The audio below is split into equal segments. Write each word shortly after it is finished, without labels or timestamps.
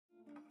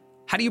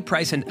How do you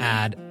price an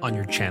ad on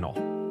your channel?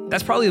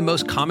 That's probably the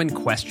most common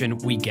question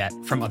we get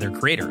from other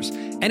creators.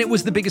 And it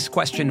was the biggest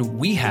question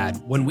we had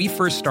when we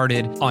first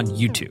started on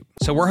YouTube.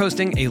 So we're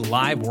hosting a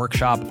live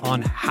workshop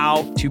on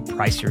how to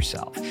price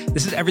yourself.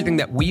 This is everything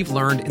that we've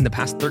learned in the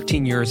past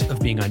 13 years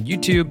of being on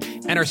YouTube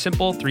and our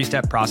simple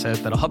 3-step process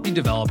that'll help you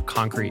develop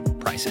concrete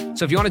pricing.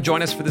 So if you want to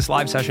join us for this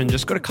live session,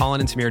 just go to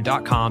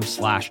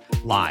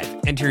colinandsamir.com/live.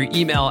 Enter your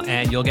email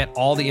and you'll get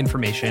all the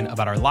information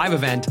about our live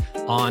event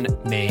on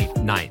May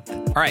 9th.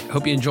 All right,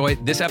 hope you enjoy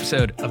this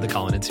episode of The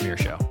Colin and Samir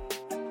Show.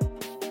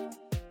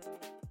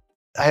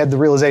 I had the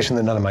realization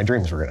that none of my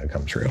dreams were going to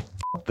come true.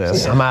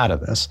 I'm out of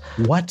this.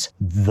 What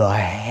the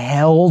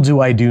hell do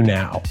I do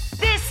now?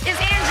 This is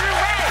Andrew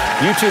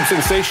Ray. YouTube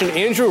sensation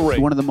Andrew Ray.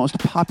 One of the most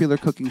popular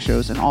cooking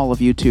shows in all of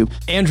YouTube.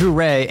 Andrew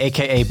Ray,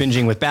 aka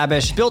Binging with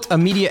Babish, built a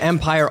media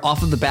empire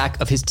off of the back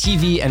of his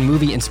TV and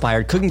movie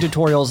inspired cooking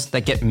tutorials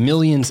that get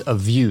millions of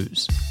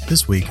views.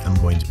 This week, I'm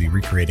going to be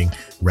recreating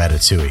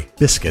ratatouille,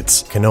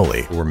 biscuits,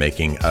 cannoli. We're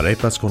making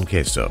arepas con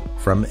queso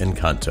from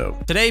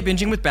Encanto. Today,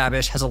 Binging with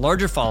Babish has a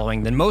larger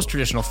following than most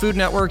traditional food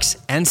networks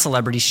and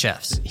celebrity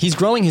chefs. He's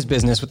growing his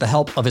business with the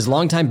help of his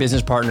longtime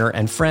business partner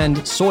and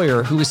friend,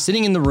 Sawyer, who was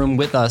sitting in the room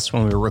with us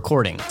when we were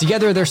recording.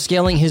 Together, they're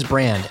scaling his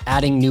brand,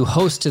 adding new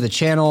hosts to the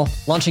channel,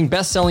 launching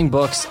best-selling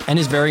books, and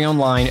his very own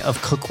line of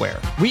cookware.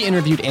 We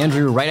interviewed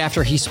Andrew right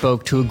after he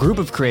spoke to a group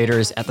of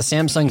creators at the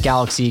Samsung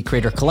Galaxy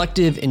Creator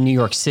Collective in New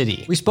York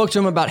City. We spoke to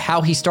him about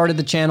how he started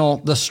the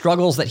channel, the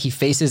struggles that he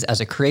faces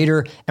as a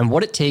creator, and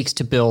what it takes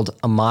to build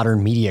a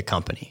modern media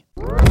company.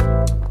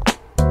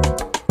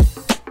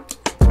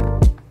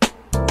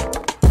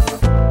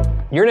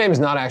 Your name is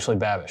not actually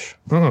Babish.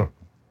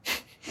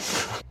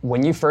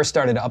 When you first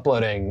started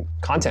uploading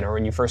content or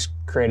when you first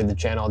created the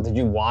channel, did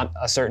you want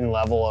a certain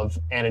level of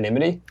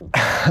anonymity?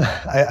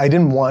 I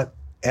didn't want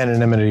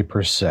anonymity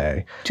per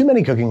se. Too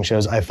many cooking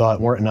shows I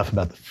thought weren't enough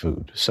about the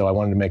food. So I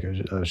wanted to make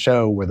a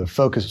show where the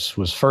focus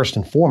was first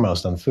and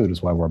foremost on food.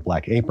 Is why I wore a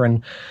black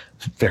apron,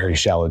 very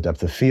shallow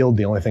depth of field.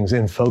 The only things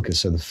in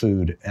focus are the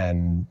food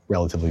and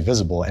relatively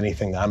visible.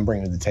 Anything that I'm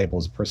bringing to the table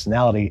as a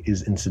personality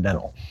is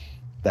incidental.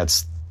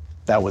 That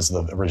was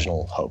the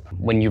original hope.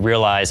 When you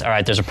realize, all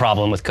right, there's a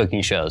problem with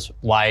cooking shows,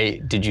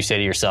 why did you say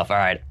to yourself, all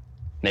right,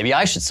 maybe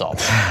I should solve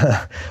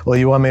it? Well,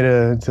 you want me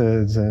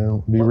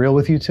to be real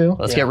with you too?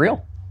 Let's get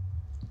real.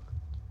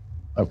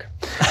 Okay.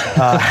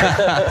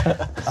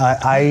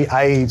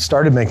 I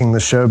started making the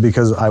show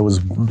because I was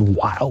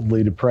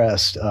wildly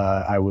depressed.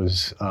 I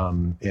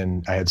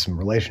had some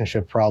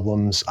relationship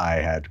problems, I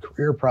had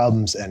career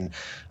problems, and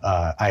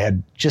I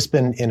had just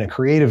been in a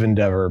creative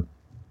endeavor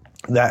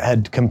that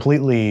had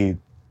completely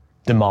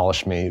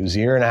demolished me. It was a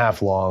year and a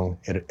half long.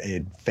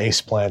 It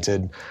face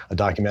planted a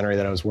documentary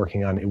that I was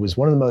working on. It was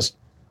one of the most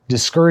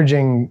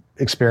discouraging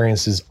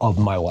experiences of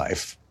my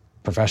life,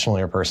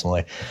 professionally or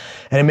personally.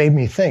 And it made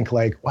me think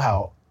like,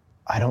 wow,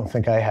 I don't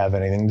think I have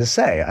anything to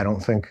say. I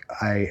don't think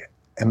I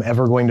am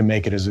ever going to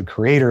make it as a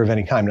creator of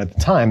any kind. And at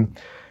the time,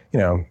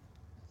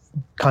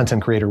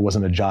 content creator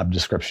wasn't a job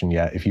description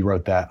yet. If you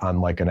wrote that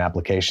on like an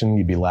application,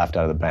 you'd be laughed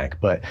out of the bank.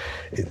 But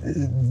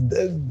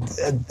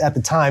at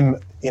the time,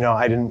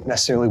 I didn't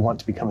necessarily want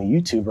to become a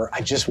YouTuber.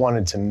 I just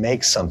wanted to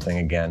make something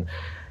again.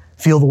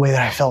 Feel the way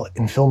that I felt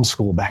in film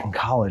school back in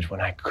college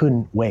when I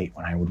couldn't wait,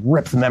 when I would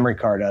rip the memory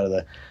card out of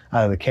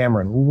the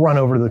camera and run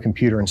over to the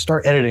computer and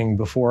start editing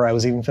before I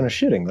was even finished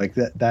shooting. Like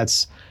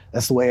that's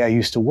the way I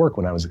used to work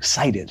when I was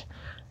excited.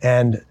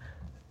 And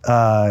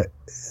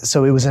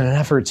so it was in an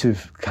effort to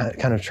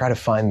kind of try to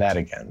find that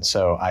again.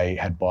 So I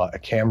had bought a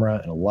camera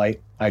and a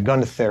light. I had gone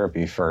to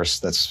therapy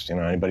first. That's,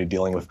 anybody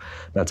dealing with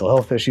mental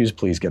health issues,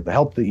 please get the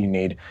help that you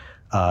need.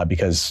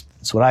 Because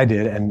it's what I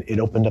did, and it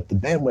opened up the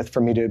bandwidth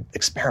for me to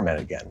experiment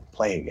again,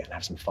 play again,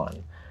 have some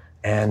fun.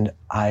 And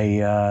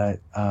I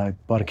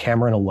bought a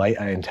camera and a light.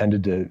 I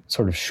intended to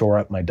sort of shore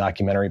up my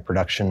documentary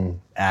production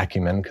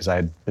acumen because I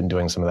had been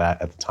doing some of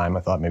that at the time.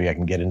 I thought maybe I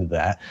can get into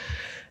that.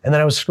 And then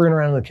I was screwing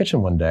around in the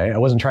kitchen one day. I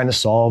wasn't trying to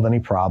solve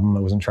any problem. I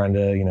wasn't trying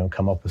to,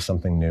 come up with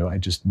something new. I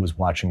just was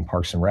watching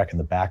Parks and Rec in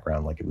the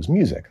background like it was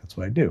music. That's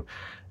what I do.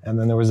 And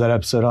then there was that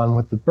episode on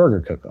with the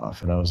burger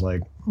cook-off. And I was like,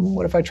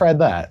 what if I tried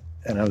that?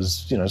 And I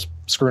was,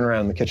 screwing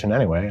around in the kitchen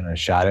anyway, and I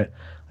shot it.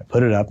 I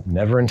put it up,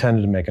 never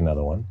intended to make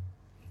another one.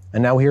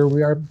 And now here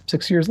we are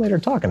 6 years later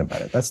talking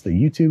about it. That's the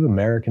YouTube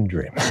American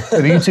dream,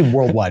 or the YouTube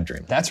worldwide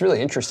dream. That's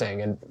really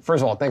interesting. And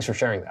first of all, thanks for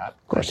sharing that.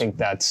 Of course. I think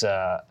that's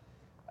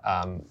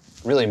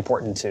really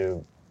important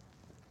to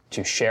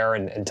share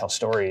and tell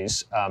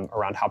stories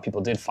around how people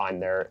did find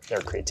their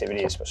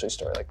creativity, especially a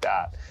story like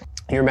that.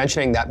 You're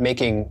mentioning that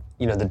making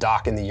the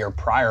doc in the year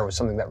prior was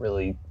something that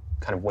really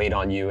kind of weighed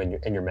on you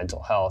and your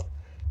mental health.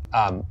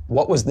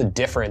 What was the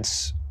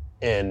difference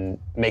in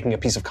making a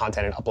piece of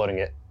content and uploading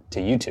it to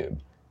YouTube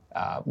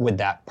with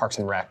that Parks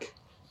and Rec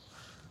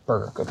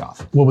burger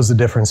cook-off? What was the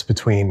difference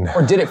between...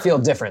 Or did it feel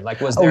different?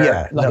 Like, was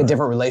there a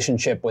different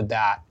relationship with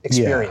that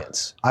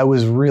experience? Yeah. I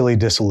was really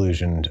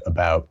disillusioned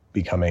about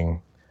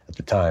becoming, at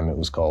the time it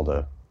was called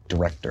a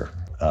director,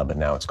 but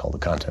now it's called a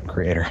content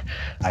creator.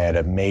 I had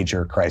a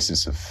major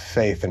crisis of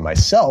faith in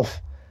myself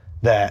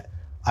that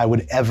I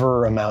would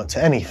ever amount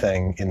to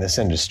anything in this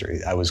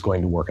industry. I was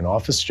going to work an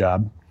office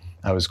job.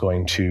 I was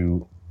going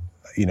to,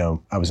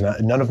 I was not,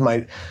 none of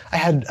my, I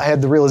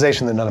had the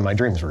realization that none of my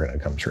dreams were going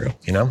to come true,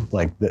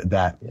 like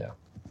that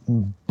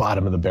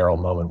bottom of the barrel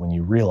moment when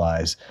you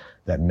realize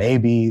that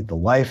maybe the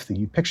life that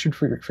you pictured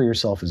for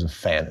yourself is a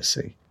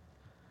fantasy.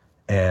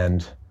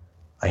 And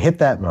I hit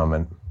that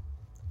moment.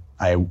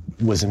 I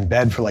was in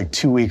bed for like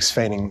 2 weeks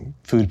feigning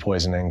food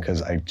poisoning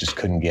because I just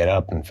couldn't get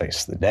up and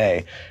face the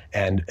day.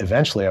 And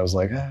eventually I was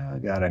like, oh,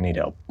 God, I need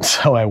help.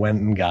 So I went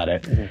and got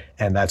it. Mm-hmm.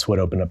 And that's what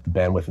opened up the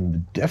bandwidth. And the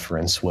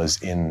difference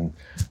was in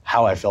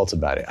how I felt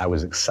about it. I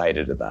was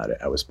excited about it.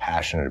 I was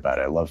passionate about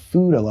it. I love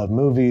food. I love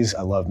movies.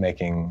 I love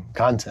making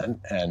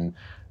content. And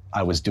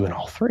I was doing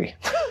all three.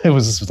 It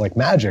was like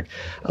magic.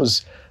 I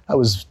was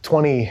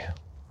 20, how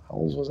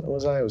old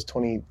was I? I was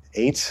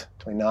 28,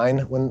 29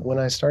 when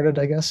I started,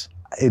 I guess.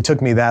 It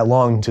took me that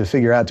long to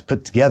figure out, to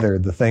put together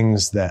the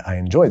things that I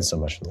enjoyed so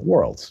much in the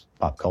world.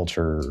 Pop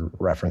culture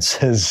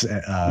references,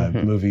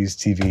 movies,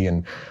 TV,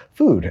 and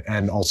food,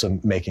 and also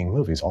making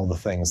movies. All the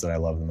things that I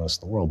love the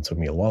most in the world. It took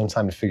me a long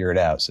time to figure it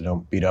out, so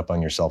don't beat up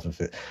on yourself if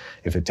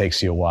it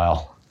takes you a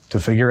while to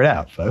figure it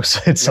out, folks.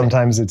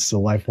 Sometimes it's a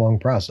lifelong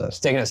process. It's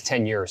taken us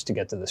 10 years to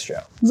get to this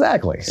show.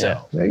 Exactly.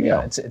 So there you go.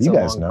 It's you a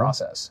guys long know.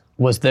 process.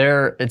 Was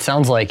there, it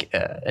sounds like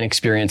an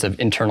experience of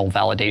internal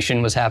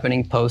validation was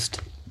happening post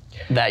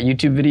that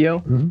YouTube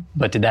video,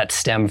 but did that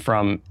stem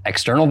from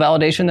external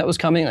validation that was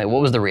coming? Like,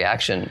 what was the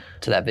reaction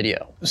to that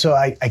video? So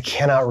I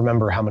cannot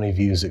remember how many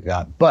views it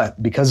got,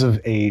 but because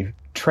of a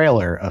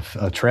trailer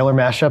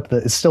mashup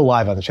that is still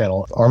live on the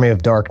channel, Army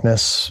of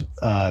Darkness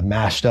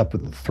mashed up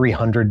with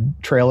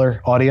 300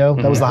 trailer audio.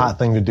 That was the hot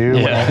thing to do.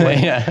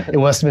 It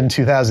must have been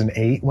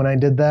 2008 when I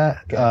did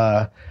that.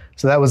 Okay.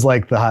 So that was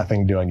like the hot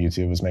thing to do on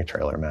YouTube, was make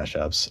trailer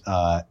mashups.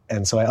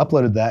 And so I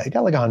uploaded that. It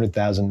got like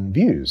 100,000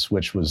 views,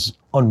 which was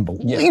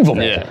unbelievable.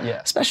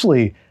 Yeah.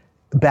 Especially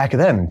back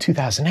then in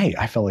 2008,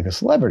 I felt like a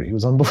celebrity. It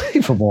was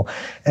unbelievable.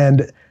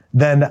 And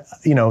then,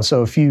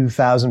 so a few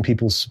thousand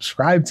people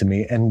subscribed to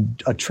me,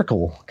 and a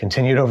trickle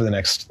continued over the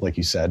next, like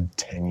you said,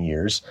 10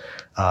 years.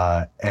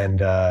 And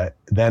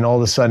then all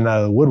of a sudden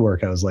out of the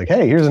woodwork, I was like,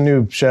 hey, here's a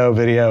new show,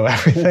 video,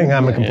 everything.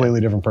 I'm a completely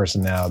different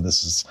person now.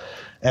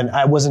 And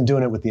I wasn't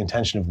doing it with the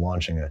intention of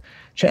launching a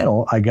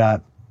channel. I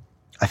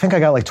think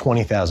I got like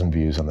 20,000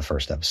 views on the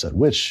first episode,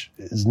 which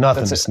is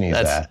nothing to sneeze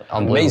at.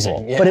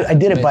 Amazing. Yeah. But I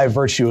did it by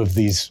virtue of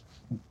these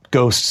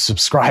ghost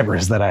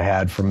subscribers that I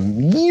had from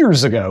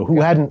years ago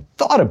who hadn't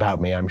thought about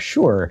me, I'm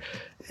sure,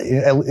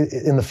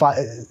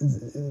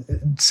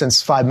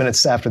 since 5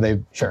 minutes after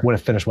they would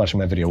have finished watching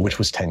my video, which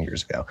was 10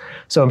 years ago.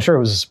 So I'm sure it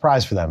was a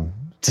surprise for them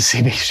to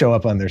see me show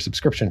up on their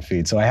subscription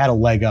feed. So I had a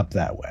leg up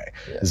that way.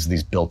 This is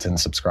these built-in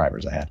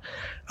subscribers I had.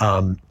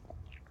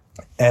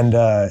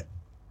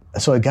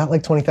 So I got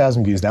like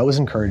 20,000 views. That was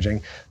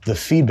encouraging. The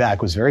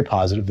feedback was very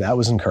positive. That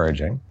was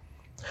encouraging.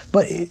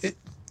 But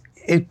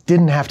it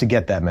didn't have to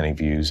get that many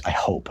views, I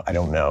hope. I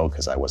don't know,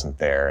 because I wasn't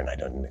there and I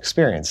didn't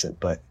experience it.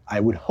 But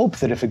I would hope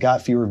that if it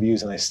got fewer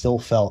views and I still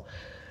felt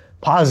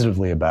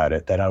positively about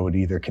it, that I would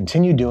either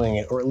continue doing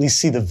it or at least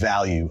see the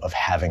value of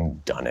having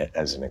done it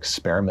as an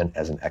experiment,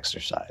 as an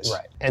exercise.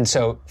 Right. And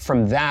so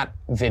from that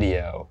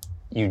video,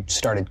 you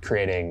started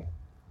creating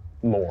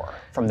more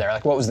from there.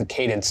 Like, what was the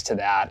cadence to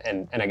that?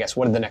 And I guess,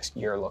 what did the next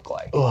year look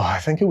like? Oh, I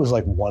think it was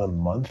like one a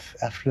month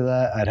after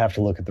that. I'd have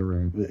to look at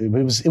it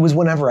was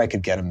whenever I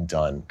could get them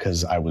done,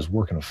 because I was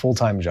working a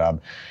full-time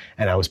job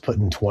and I was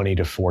putting 20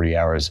 to 40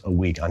 hours a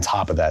week on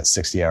top of that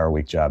 60-hour a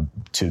week job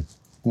to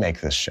make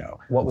this show.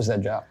 What was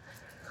that job?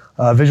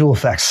 Visual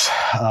effects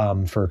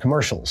for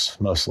commercials,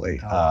 mostly.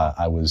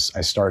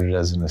 I started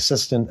as an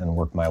assistant and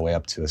worked my way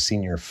up to a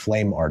senior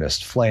flame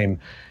artist. Flame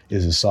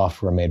is a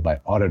software made by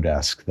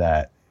Autodesk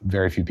that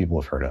very few people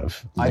have heard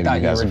of. Maybe I thought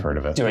you guys you have heard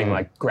of it. doing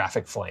like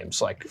graphic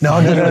flames, like No,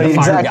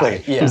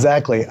 exactly, Yeah.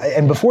 exactly.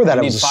 And before that,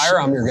 I was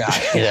fire. I'm your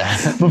guy.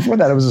 Yeah. Before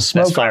that, I was a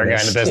smoke Best fire guy in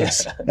artist. the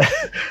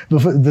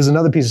business. There's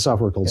another piece of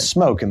software called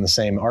Smoke in the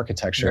same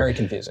architecture. Very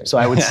confusing. So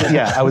I would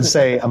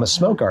say I'm a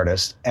smoke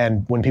artist,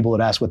 and when people would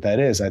ask what that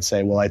is, I'd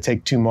say, well, I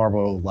take two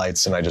Marlboro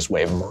lights and I just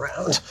wave them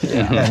around,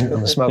 and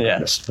I'm a smoke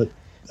artist. But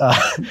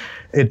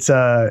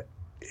so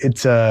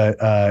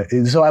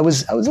I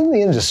was in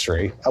the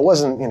industry. I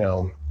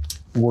wasn't,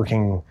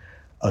 working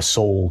a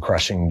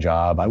soul-crushing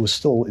job. I was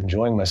still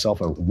enjoying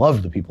myself. I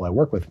loved the people I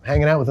work with,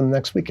 hanging out with them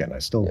next weekend. I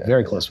was still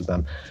very close with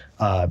them.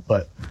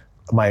 But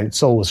my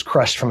soul was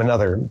crushed from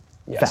another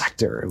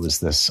factor. It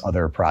was this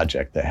other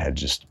project that had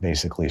just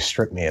basically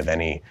stripped me of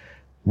any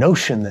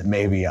notion that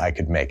maybe I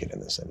could make it in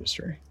this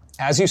industry.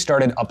 As you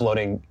started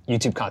uploading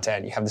YouTube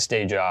content, you have this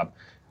day job.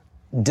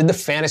 Did the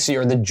fantasy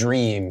or the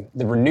dream,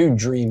 the renewed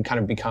dream, kind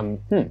of become,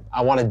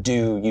 I want to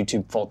do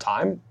YouTube full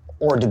time?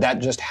 Or did that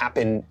just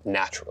happen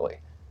naturally?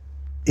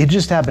 It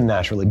just happened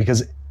naturally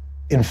because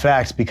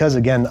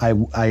again, I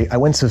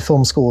went to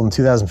film school in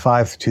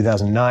 2005 to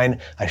 2009.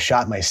 I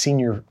shot my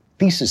senior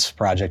thesis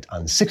project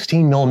on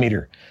 16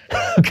 millimeter.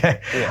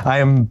 Okay. Yeah. I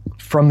am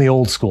from the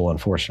old school,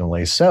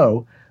 unfortunately.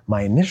 So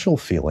my initial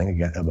feeling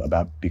again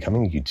about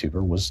becoming a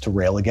YouTuber was to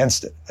rail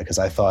against it, because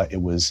I thought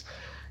it was,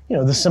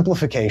 the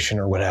simplification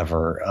or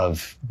whatever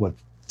of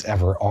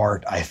whatever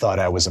art I thought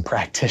I was a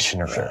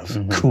practitioner of.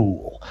 Mm-hmm.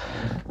 Cool.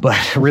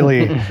 But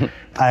really,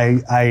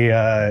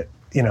 I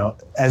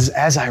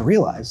as I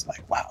realized,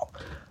 like, wow,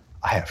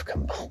 I have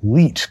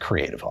complete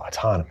creative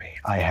autonomy.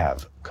 I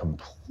have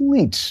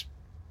complete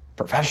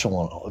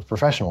professional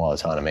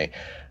autonomy.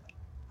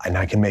 And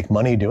I can make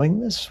money doing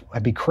this.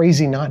 I'd be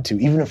crazy not to,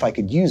 even if I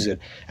could use it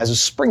as a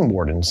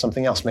springboard into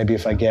something else. Maybe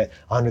if I get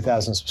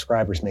 100,000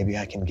 subscribers, maybe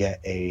I can get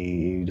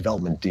a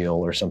development deal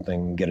or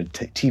something, get a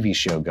TV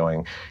show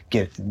going,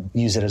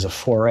 use it as a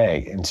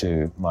foray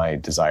into my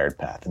desired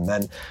path. And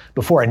then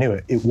before I knew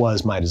it, it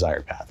was my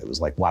desired path. It was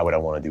like, why would I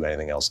want to do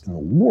anything else in the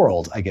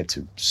world? I get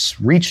to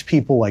reach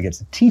people, I get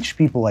to teach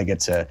people,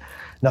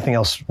 nothing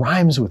else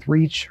rhymes with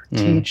reach or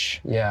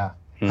teach. Yeah.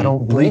 I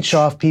don't reach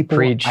off people.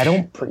 Preach. I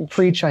don't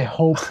preach, I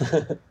hope.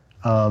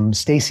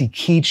 Stacy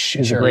Keach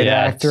is a great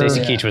actor.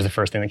 Stacy Keach was the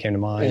first thing that came to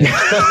mind.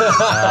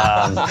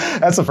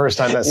 That's the first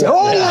time I said,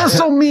 that's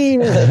so mean.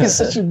 He's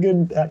such a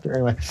good actor.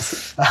 Anyway.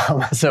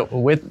 So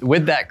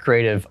with that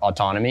creative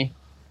autonomy,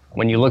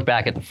 when you look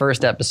back at the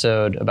first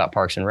episode about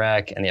Parks and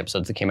Rec and the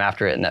episodes that came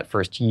after it in that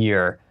first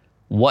year,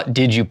 what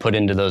did you put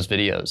into those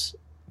videos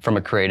from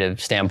a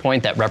creative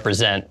standpoint that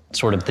represent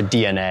sort of the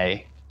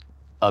DNA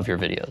of your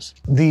videos?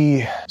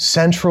 The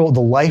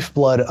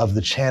lifeblood of the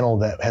channel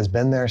that has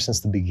been there since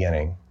the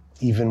beginning,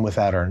 even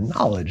without our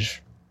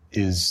knowledge,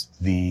 is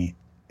the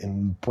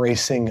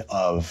embracing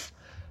of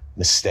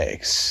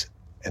mistakes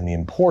and the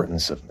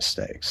importance of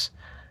mistakes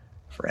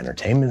for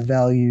entertainment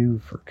value,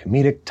 for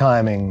comedic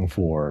timing,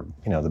 for,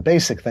 the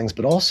basic things,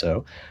 but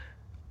also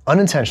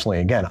unintentionally,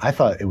 again, I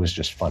thought it was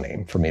just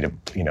funny for me to,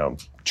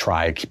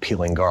 try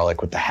peeling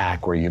garlic with the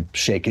hack where you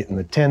shake it in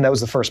the tin. That was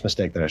the first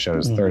mistake that I showed. It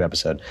was the third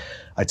episode.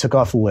 I took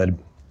off the lid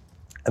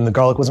and the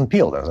garlic wasn't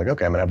peeled. I was like,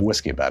 okay, I'm gonna have a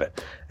whiskey about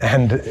it.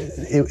 And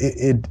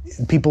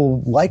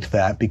people liked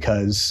that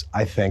because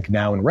I think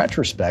now in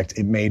retrospect,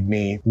 it made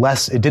me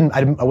less,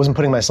 I wasn't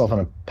putting myself on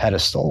a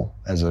pedestal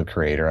as a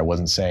creator. I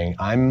wasn't saying,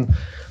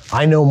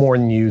 I know more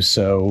than you,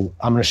 so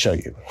I'm gonna show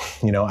you.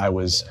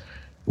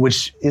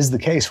 Which is the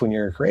case when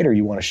you're a creator.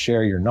 You want to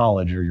share your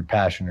knowledge or your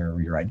passion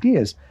or your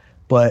ideas,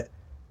 but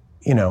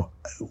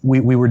we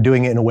were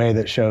doing it in a way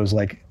that shows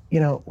like,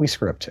 we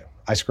screw up too.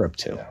 I screw up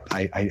too.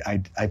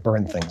 I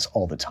burn things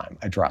all the time.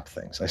 I drop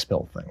things. I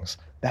spill things.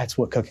 That's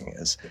what cooking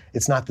is.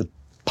 It's not the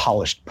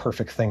polished,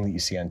 perfect thing that you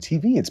see on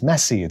TV. It's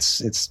messy. It's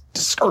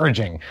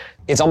discouraging.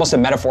 It's almost a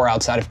metaphor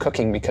outside of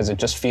cooking because it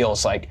just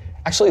feels like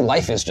actually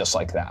life is just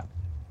like that.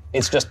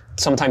 It's just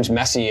sometimes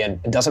messy and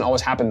it doesn't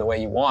always happen the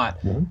way you want,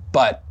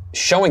 but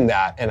showing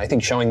that, and I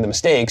think showing the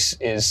mistakes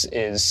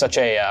is such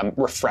a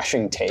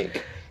refreshing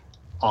take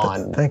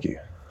on Thank you.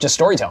 Just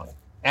storytelling.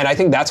 And I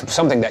think that's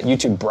something that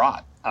YouTube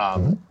brought,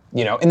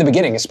 in the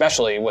beginning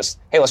especially, was,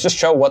 hey, let's just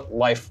show what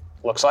life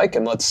looks like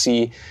and let's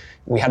see.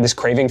 We had this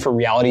craving for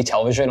reality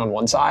television on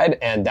one side,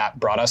 and that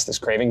brought us this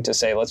craving to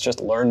say, let's just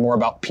learn more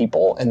about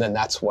people, and then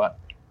that's what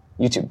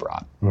YouTube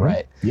brought,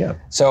 right? Yeah.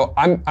 So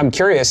I'm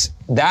curious,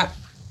 that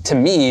to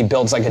me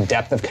builds like a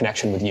depth of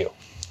connection with you.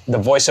 The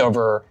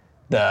voiceover,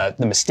 the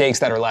mistakes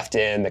that are left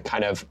in, the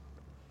kind of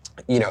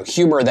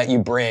humor that you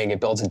bring, it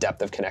builds a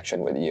depth of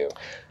connection with you.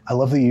 I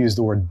love that you use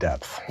the word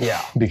depth.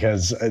 Yeah.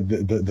 Because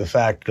the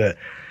fact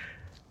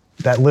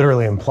that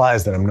literally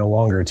implies that I'm no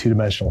longer a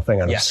two-dimensional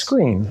thing on a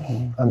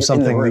screen. I'm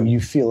something that you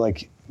feel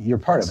like you're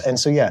part of. And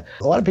so, yeah,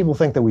 a lot of people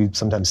think that we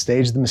sometimes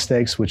stage the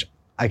mistakes, which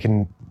I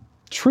can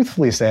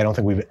truthfully say I don't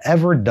think we've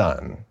ever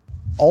done.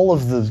 All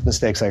of the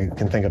mistakes I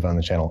can think of on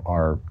the channel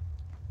are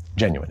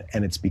genuine.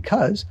 And it's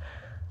because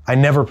I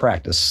never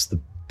practice the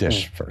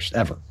dish first,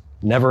 ever.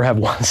 Never have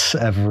once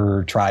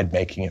ever tried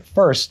making it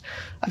first.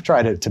 I've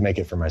tried it to make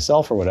it for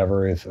myself or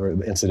whatever, or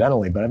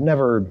incidentally, but I've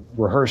never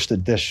rehearsed a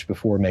dish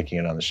before making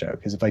it on the show.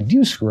 Because if I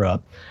do screw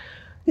up,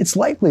 it's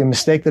likely a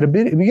mistake that a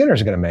beginner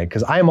is going to make,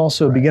 because I am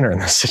also a beginner in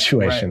this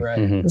situation. Right.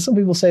 Mm-hmm. And some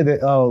people say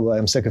that,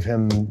 I'm sick of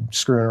him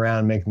screwing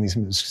around,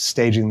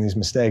 staging these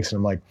mistakes. And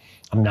I'm like,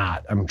 I'm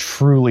not. I'm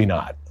truly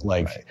not.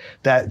 Like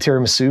that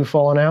tiramisu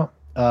falling out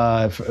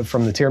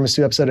from the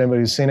tiramisu episode, anybody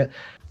who's seen it,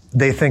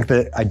 they think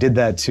that I did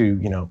that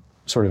to,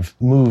 sort of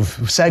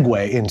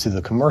segue into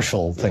the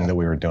commercial thing that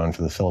we were doing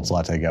for the Phillips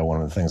Latte Guy,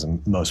 one of the things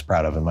I'm most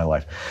proud of in my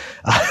life.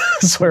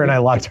 Swear and I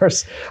locked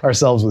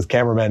ourselves with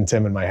cameraman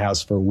Tim in my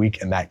house for a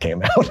week, and that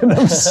came out, and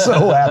I'm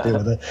so happy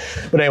with it.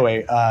 But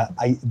anyway,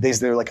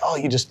 they were like, oh,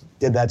 you just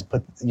did that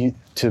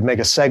to make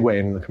a segue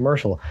into the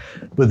commercial.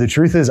 But the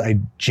truth is, I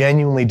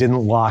genuinely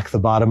didn't lock the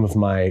bottom of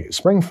my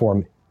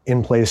springform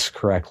in place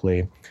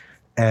correctly.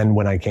 And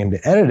when I came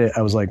to edit it,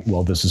 I was like,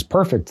 well, this is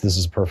perfect. This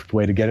is a perfect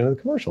way to get into the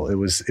commercial. It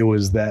was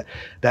that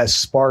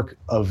spark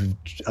of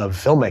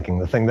filmmaking,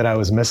 the thing that I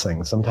was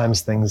missing.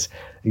 Sometimes things,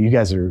 you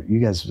guys are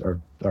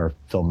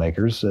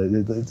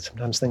filmmakers.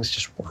 Sometimes things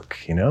just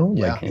work,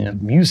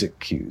 music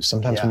cues.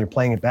 Sometimes when you're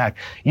playing it back,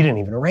 you didn't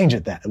even arrange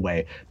it that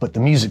way, but the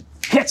music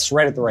hits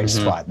right at the right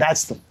spot.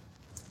 That's the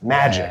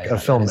magic of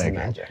filmmaking.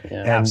 Magic.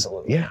 And,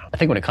 Absolutely. Yeah. I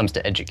think when it comes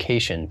to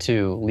education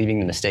too, leaving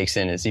the mistakes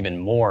in is even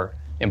more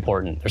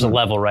important. There's a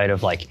level, right,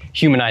 of like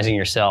humanizing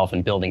yourself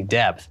and building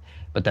depth.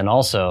 But then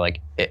also, like,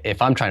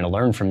 if I'm trying to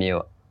learn from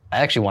you, I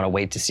actually want to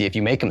wait to see if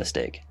you make a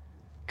mistake,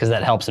 because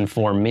that helps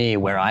inform me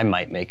where I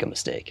might make a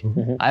mistake.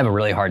 I have a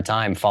really hard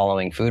time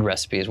following food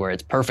recipes where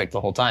it's perfect the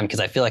whole time, because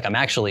I feel like I'm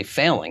actually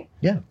failing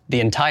the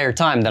entire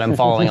time that I'm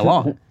following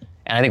along.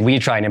 And I think we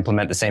try and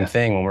implement the same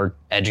thing when we're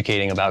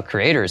educating about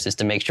creators, is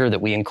to make sure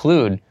that we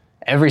include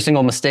every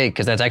single mistake,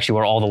 because that's actually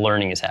where all the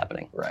learning is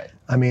happening. Right.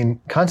 I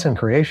mean, content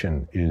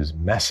creation is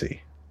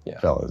messy,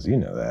 fellas. You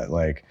know that.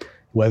 Like,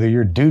 whether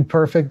you're dude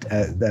perfect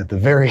at the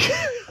very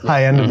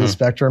high end of the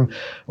spectrum,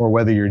 or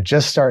whether you're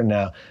just starting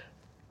out,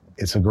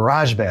 it's a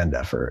garage band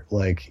effort.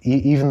 Like,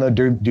 even though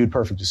Dude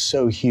Perfect is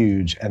so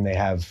huge, and they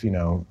have, you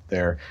know,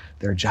 their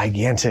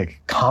gigantic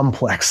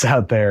complex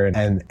out there,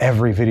 and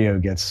every video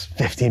gets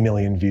 50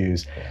 million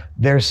views,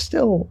 there's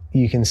still,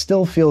 you can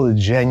still feel the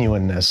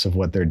genuineness of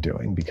what they're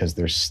doing, because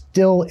they're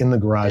still in the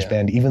garage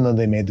band, even though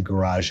they made the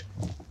garage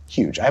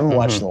huge. I haven't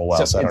watched in a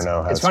while, so I don't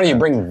know how it's funny you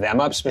bring them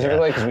up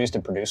specifically, because we used to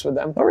produce with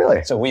them. Oh,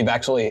 really? So we've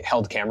actually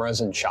held cameras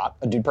and shot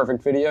a Dude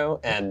Perfect video,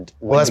 and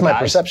well, that's my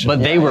perception. But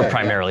they were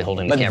primarily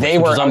holding the camera,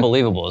 which was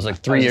unbelievable. It was like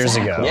 3 years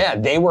ago. Yeah,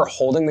 they were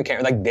holding the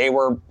camera, like they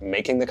were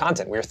making the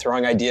content. We were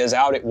throwing ideas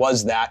out. It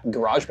was that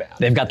garage band.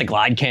 They've got the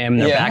glide cam,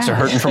 and their backs are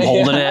hurting from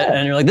holding it,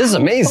 and you're like, this is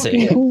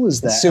amazing. How cool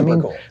is that? Super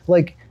cool.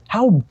 Like,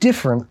 how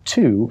different,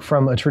 too,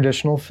 from a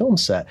traditional film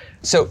set.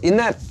 So in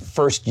that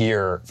first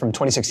year, from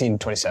 2016 to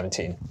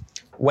 2017,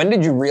 when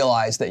did you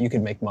realize that you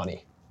could make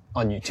money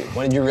on YouTube?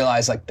 When did you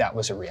realize like that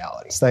was a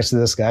reality? It's thanks to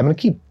this guy. I'm going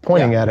to keep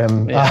pointing at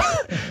him.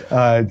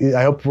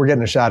 I hope we're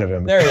getting a shot of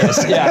him. There he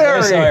is. Yeah,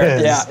 there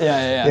he is.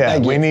 Yeah.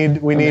 We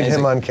need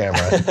him on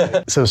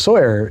camera. So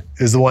Sawyer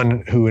is the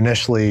one who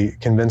initially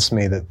convinced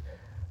me that,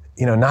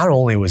 you know, not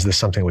only was this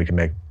something we could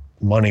make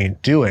money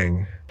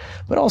doing,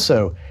 but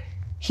also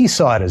he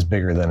saw it as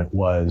bigger than it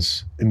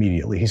was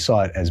immediately. He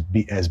saw it as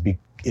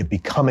it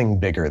becoming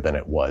bigger than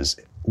it was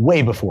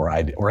way before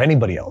I did, or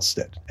anybody else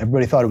did.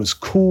 Everybody thought it was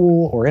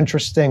cool or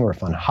interesting or a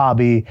fun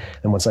hobby.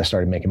 And once I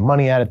started making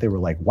money at it, they were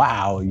like,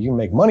 wow, you can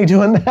make money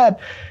doing that?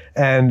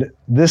 And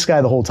this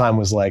guy the whole time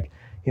was like,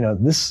 you know,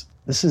 this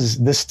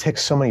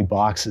ticks so many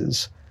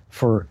boxes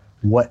for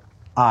what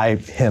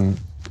him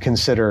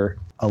consider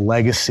a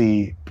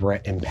legacy,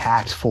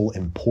 impactful,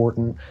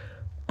 important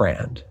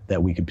brand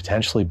that we could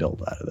potentially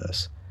build out of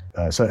this.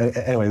 So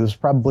anyway, this was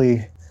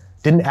probably,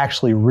 didn't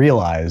actually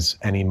realize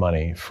any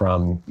money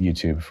from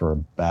YouTube for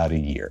about a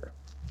year.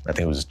 I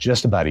think it was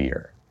just about a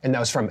year. And that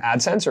was from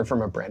AdSense or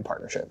from a brand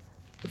partnership?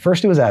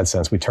 First it was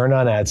AdSense. We turned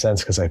on AdSense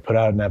because I put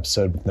out an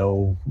episode with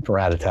no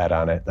rat-a-tat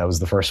on it. That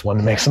was the first one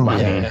to make some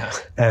money.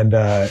 And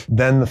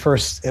then the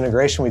first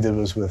integration we did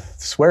was with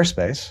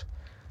Squarespace,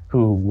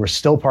 who we're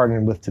still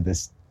partnered with to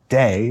this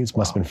day. It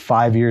must have been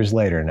 5 years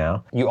later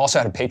now. You also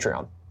had a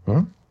Patreon,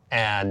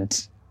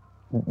 and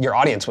your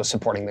audience was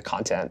supporting the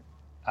content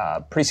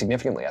pretty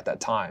significantly at that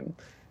time.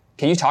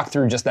 Can you talk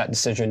through just that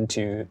decision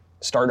to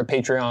start a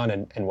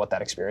Patreon and what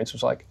that experience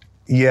was like?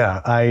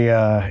 Yeah,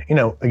 I,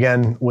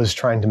 again, was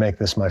trying to make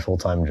this my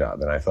full-time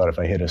job. And I thought if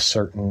I hit a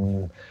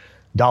certain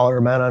dollar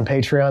amount on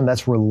Patreon,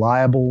 that's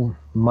reliable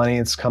money.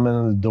 It's coming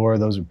in the door.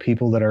 Those are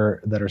people that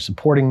are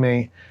supporting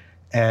me.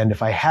 And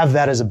if I have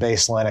that as a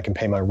baseline, I can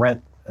pay my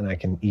rent and I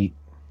can eat.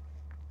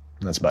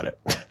 And that's about it.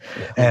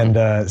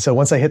 And so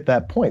once I hit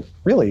that point,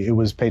 really, it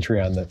was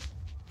Patreon that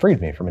freed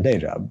me from a day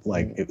job,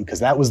 because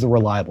that was the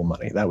reliable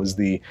money. That was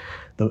I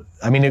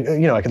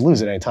could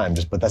lose it any time,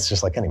 but that's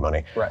just like any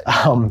money. Right.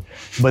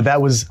 But that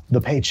was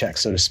the paycheck,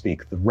 so to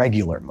speak, the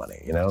regular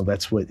money. You know,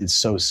 that's what is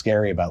so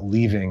scary about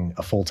leaving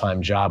a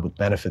full-time job with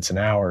benefits and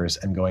hours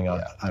and going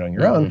out on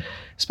your own,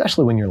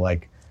 especially when you're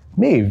like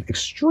me,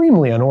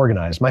 extremely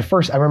unorganized. I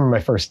remember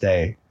my first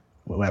day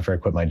after I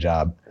quit my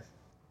job.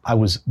 I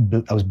was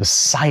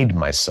beside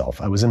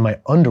myself. I was in my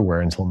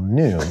underwear until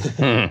noon,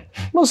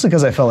 mostly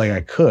because I felt like I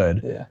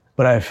could,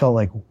 but I felt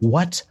like,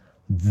 what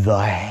the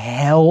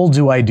hell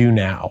do I do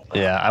now?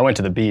 Yeah, I went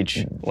to the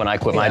beach when I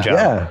quit my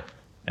job.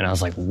 And I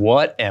was like,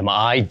 what am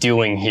I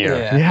doing here?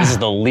 This is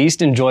the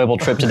least enjoyable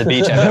trip to the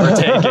beach I've ever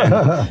taken.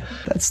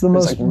 That's the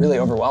most really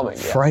overwhelming.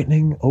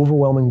 Frightening,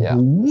 overwhelming,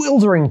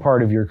 bewildering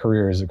part of your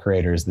career as a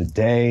creator is the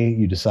day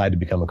you decide to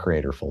become a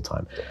creator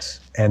full-time.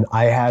 And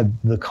I had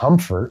the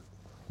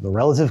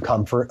relative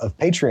comfort of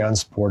Patreon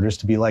supporters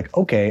to be like,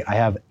 okay, I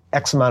have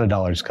X amount of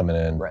dollars coming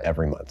in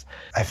every month.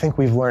 I think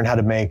we've learned how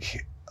to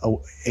make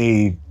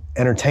a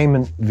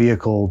entertainment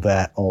vehicle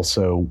that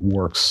also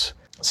works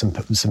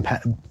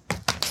symbiotically.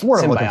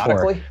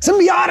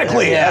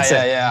 That's it.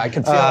 I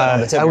could feel it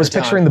on the tip I was of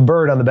your picturing tongue. the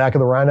bird on the back of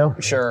the rhino.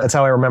 Sure. That's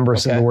how I remember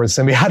the word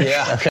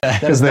symbiotic.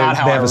 Because they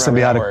have a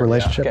symbiotic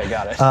relationship. Okay,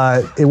 got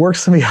it. It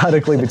works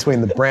symbiotically between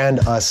the brand,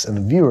 us, and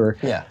the viewer.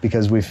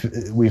 Because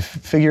we've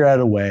figured out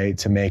a way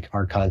to make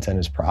our content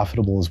as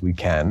profitable as we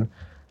can,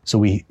 so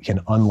we can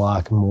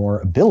unlock more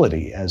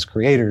ability as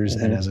creators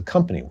and as a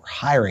company. We're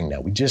hiring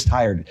now. We just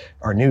hired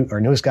our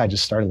newest guy.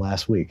 Just started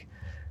last week.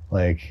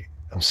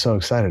 I'm so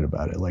excited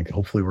about it. Like,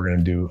 hopefully we're going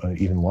to do an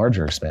even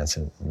larger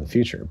expansion in the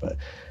future. But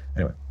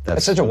anyway,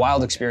 it's such a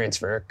wild experience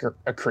for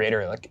a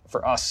creator. Like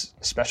for us,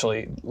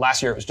 especially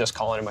last year, it was just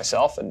Colin and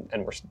myself, and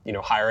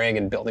we're hiring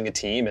and building a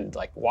team, and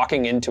like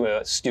walking into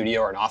a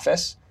studio or an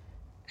office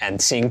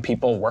and seeing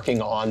people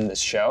working on this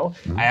show.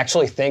 I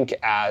actually think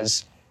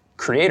as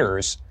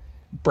creators,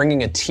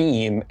 bringing a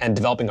team and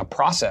developing a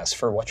process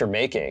for what you're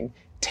making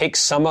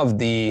takes some of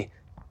the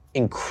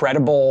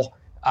incredible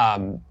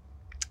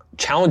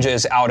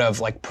challenges out of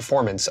like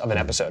performance of an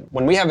episode.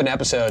 When we have an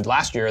episode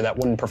last year that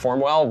wouldn't perform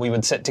well, we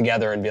would sit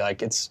together and be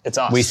like, it's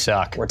us. We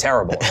suck. We're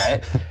terrible,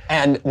 right?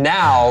 And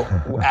now,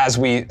 as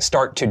we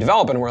start to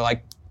develop and we're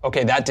like,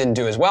 okay, that didn't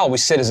do as well, we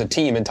sit as a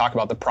team and talk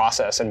about the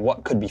process and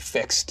what could be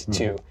fixed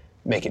to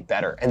make it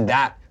better. And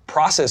that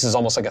process is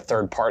almost like a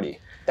third party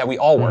that we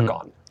all work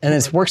on. And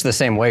it works the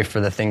same way for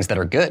the things that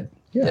are good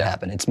that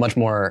happen. It's much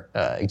more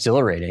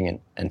exhilarating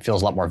and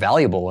feels a lot more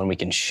valuable when we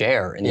can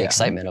share in the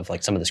excitement of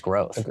like some of this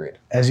growth. Agreed.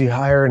 As you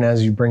hire and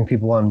as you bring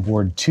people on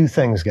board, two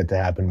things get to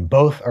happen.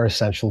 Both are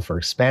essential for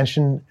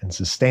expansion and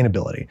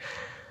sustainability.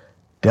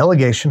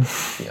 Delegation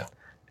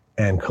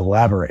and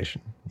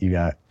collaboration. You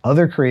got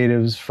other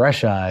creatives,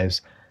 fresh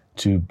eyes,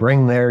 to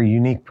bring their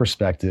unique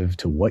perspective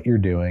to what you're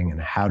doing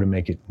and how to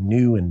make it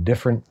new and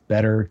different,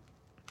 better,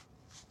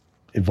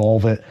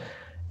 evolve it.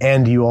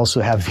 And you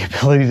also have the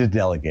ability to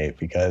delegate,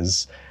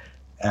 because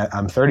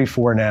I'm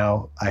 34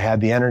 now. I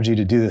had the energy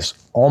to do this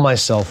all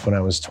myself when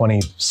I was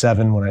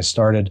 27 when I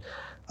started,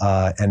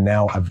 and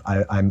now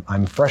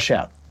I'm fresh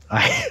out.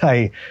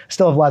 I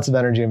still have lots of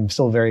energy. I'm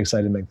still very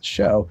excited to make the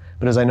show.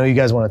 But as I know you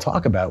guys want to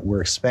talk about,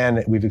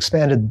 we've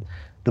expanded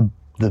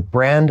the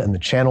brand and the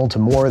channel to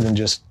more than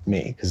just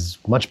me, because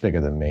it's much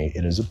bigger than me.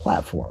 It is a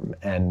platform.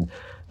 And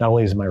not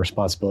only is it my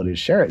responsibility to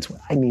share it, it's what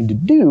I need to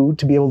do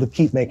to be able to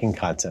keep making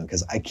content,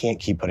 because I can't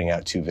keep putting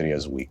out 2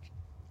 videos a week.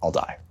 I'll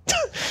die.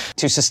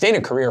 To sustain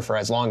a career for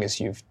as long as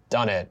you've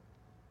done it,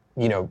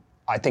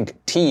 I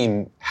think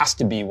team has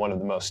to be one of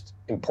the most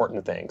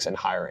important things in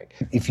hiring.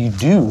 If you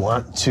do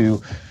want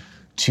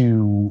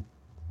to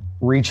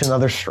reach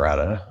another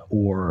strata,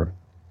 or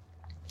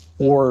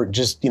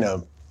just,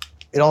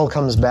 it all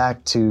comes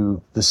back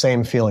to the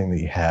same feeling that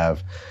you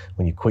have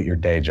when you quit your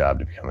day job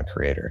to become a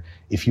creator.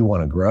 If you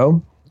want to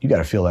grow, you got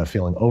to feel that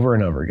feeling over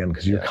and over again,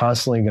 because you're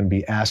constantly going to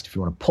be asked if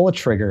you want to pull a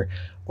trigger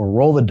or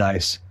roll the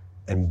dice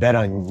and bet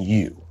on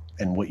you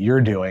and what you're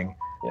doing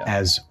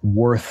as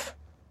worth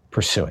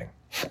pursuing.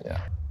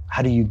 Yeah.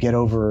 How do you get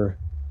over,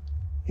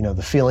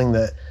 the feeling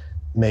that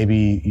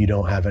maybe you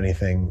don't have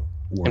anything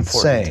worth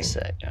Important saying? to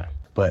say, yeah.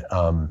 But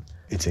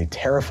it's a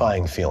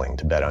terrifying feeling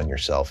to bet on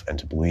yourself and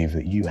to believe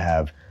that you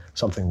have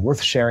something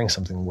worth sharing,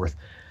 something worth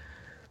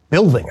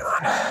building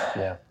on.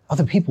 Yeah.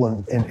 Other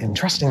people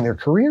entrusting their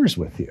careers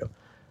with you.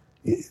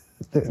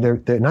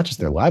 They're not just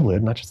their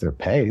livelihood, not just their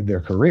pay, their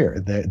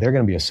career. They're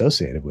going to be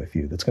associated with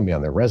you. That's going to be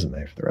on their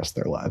resume for the rest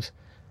of their lives.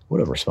 What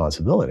a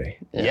responsibility.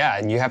 Yeah,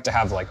 and you have to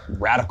have like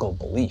radical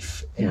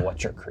belief in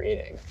what you're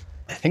creating.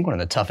 I think one of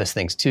the toughest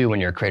things too, when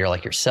you're a creator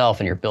like yourself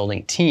and you're building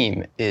a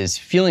team, is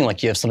feeling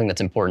like you have something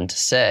that's important to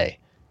say.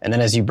 And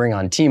then as you bring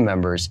on team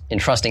members,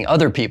 entrusting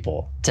other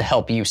people to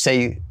help you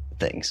say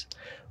things.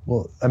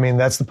 Well, I mean,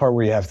 that's the part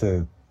where you have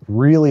to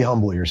really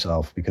humble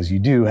yourself, because you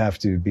do have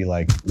to be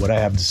like, what I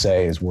have to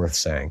say is worth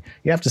saying.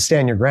 You have to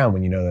stand your ground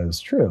when you know that it's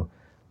true,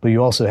 but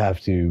you also have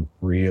to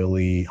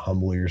really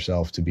humble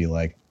yourself to be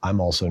like,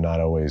 I'm also not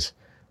always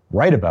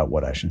right about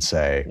what I should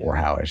say or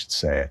how I should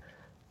say it.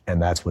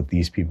 And that's what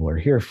these people are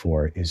here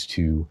for, is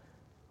to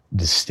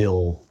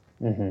distill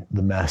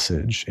the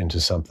message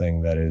into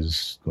something that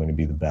is going to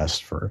be the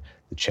best for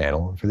the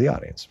channel and for the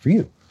audience, for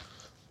you.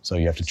 So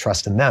you have to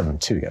trust in them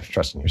too. You have to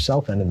trust in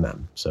yourself and in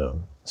them.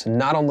 So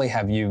not only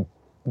have you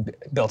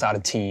built out a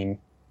team,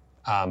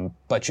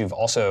 but you've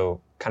also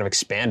kind of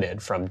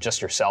expanded from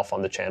just yourself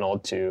on the channel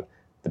to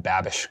the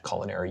Babish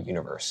culinary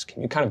universe.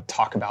 Can you kind of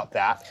talk about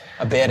that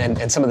a bit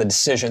and some of the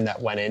decision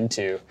that went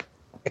into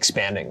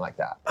expanding like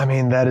that? I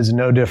mean, that is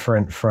no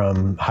different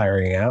from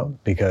hiring out,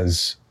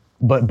 because,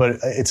 but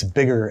it's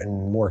bigger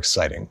and more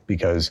exciting,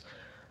 because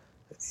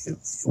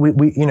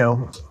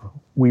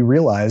we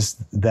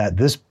realized that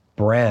this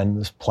brand,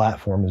 this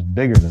platform is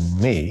bigger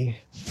than me.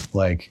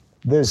 Like,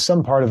 there's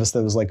some part of us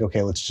that was like,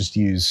 okay, let's just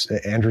use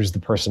Andrew's the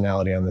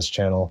personality on this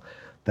channel.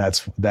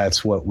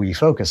 That's what we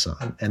focus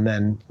on. And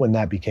then when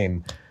that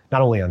became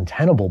not only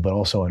untenable, but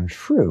also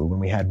untrue, when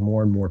we had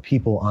more and more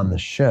people on the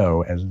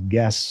show as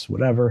guests,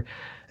 whatever,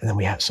 and then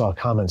we saw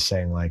comments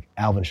saying like,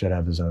 Alvin should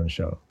have his own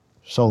show,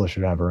 Sola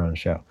should have her own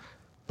show,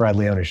 Brad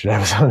Leone should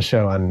have his own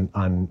show on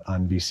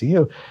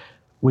VCU.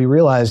 We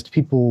realized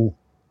people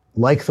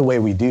like the way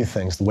we do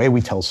things, the way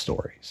we tell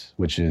stories,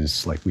 which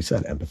is, like we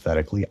said,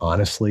 empathetically,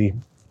 honestly,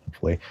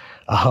 hopefully,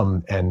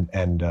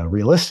 and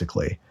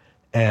realistically,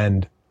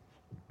 and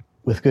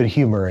with good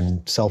humor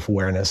and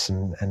self-awareness,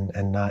 and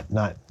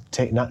not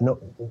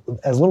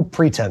as little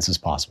pretense as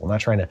possible, not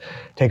trying to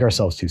take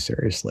ourselves too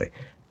seriously,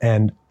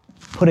 and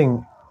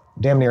putting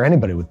damn near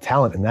anybody with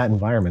talent in that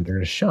environment, they're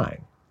going to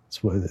shine.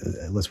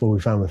 That's what we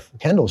found with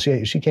Kendall.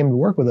 She came to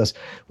work with us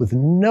with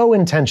no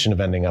intention of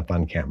ending up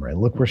on camera.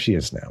 And look where she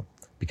is now.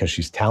 Because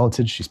she's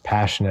talented, she's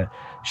passionate,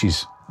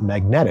 she's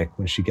magnetic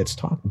when she gets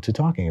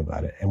talking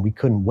about it. And we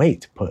couldn't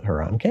wait to put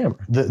her on camera.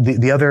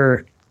 The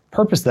other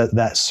purpose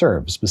that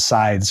serves,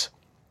 besides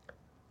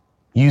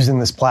using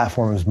this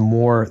platform as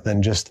more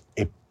than just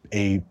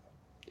a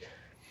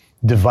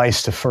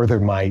device to further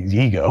my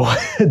ego,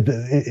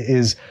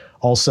 is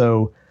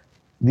also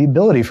the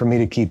ability for me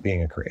to keep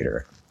being a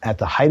creator. At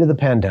the height of the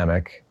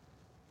pandemic,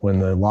 when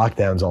the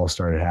lockdowns all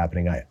started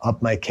happening, I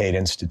upped my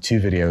cadence to 2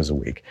 videos a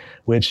week,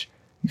 which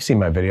you've seen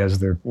my videos.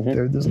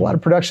 There's a lot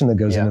of production that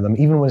goes into them.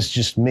 Even when it's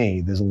just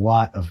me, there's a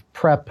lot of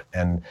prep,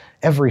 and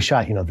every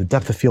shot, the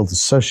depth of field is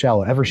so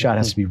shallow. Every shot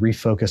has to be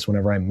refocused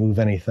whenever I move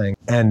anything.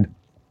 And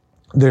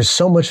there's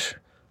so much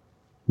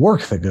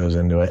work that goes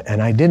into it.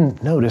 And I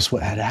didn't notice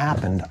what had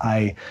happened.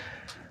 I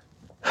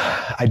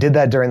did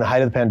that during the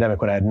height of the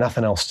pandemic when I had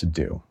nothing else to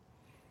do.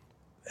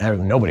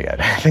 Nobody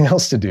had anything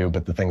else to do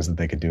but the things that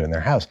they could do in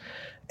their house.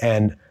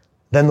 And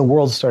then the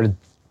world started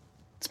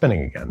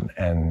spinning again,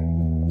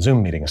 and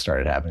Zoom meetings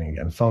started happening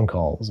again, phone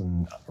calls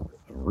and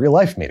real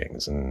life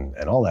meetings and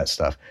all that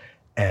stuff.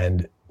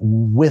 And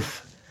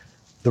with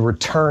the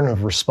return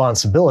of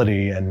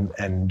responsibility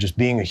and just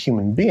being a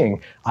human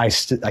being, I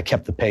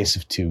kept the pace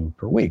of 2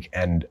 per week.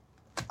 And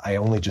I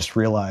only just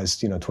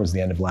realized, towards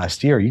the end of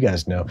last year, you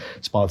guys know,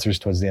 sponsors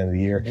towards the end of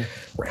the year,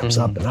 ramps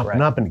up and up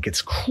and up, and it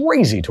gets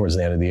crazy towards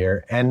the end of the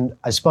year. And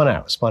I spun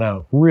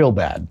out real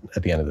bad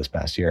at the end of this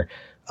past year.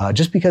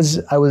 Just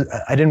because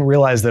I didn't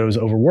realize that it was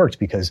overworked,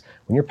 because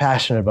when you're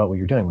passionate about what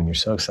you're doing, when you're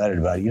so excited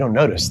about it, you don't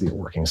notice that you're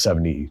working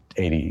 70,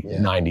 80,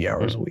 90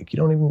 hours a week. You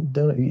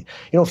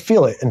don't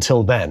feel it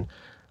until then,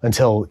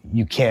 until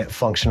you can't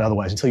function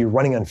otherwise, until you're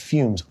running on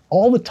fumes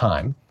all the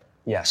time.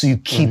 Yes. So you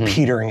keep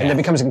petering out. And it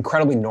becomes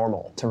incredibly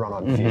normal to run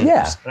on fumes.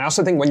 Yeah. And I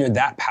also think when you're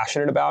that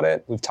passionate about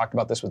it, we've talked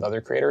about this with other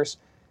creators,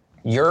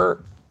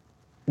 your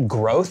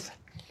growth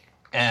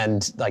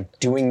and like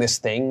doing this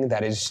thing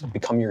that is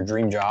become your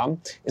dream job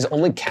is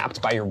only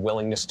capped by your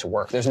willingness to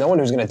work. There's no one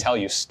who's going to tell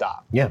you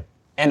stop. Yeah.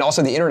 And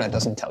also the internet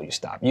doesn't tell you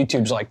stop.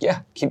 YouTube's like,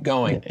 yeah, keep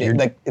going.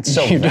 It's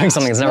so You're doing fast.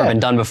 something that's never been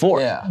done before.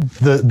 Yeah.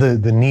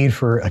 The need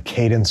for a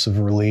cadence of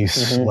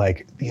release,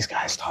 like these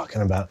guys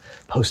talking about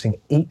posting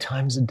 8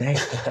 times a day.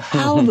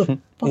 How the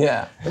fuck?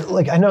 Yeah.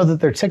 Like, I know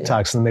that they're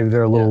TikToks and maybe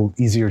they're a little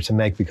easier to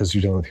make because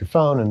you're doing it with your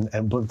phone,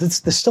 but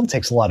this still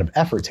takes a lot of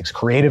effort. It takes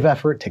creative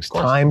effort, it takes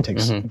time, it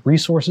takes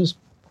resources.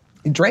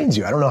 It drains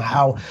you. I don't know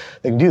how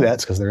they can do that.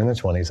 It's because they're in their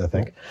 20s, I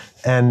think.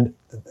 And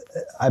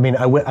I mean,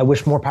 I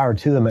wish more power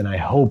to them, and I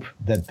hope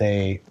that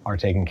they are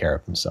taking care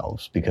of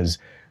themselves, because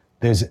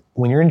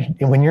when you're in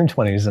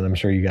 20s, and I'm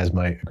sure you guys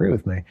might agree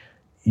with me,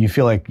 you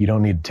feel like you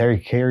don't need to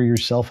take care of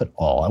yourself at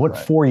all. I went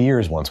 4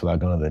 years once without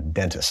going to the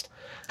dentist.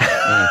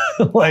 And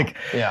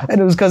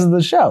it was because of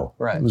the show.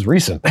 Right. It was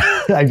recent.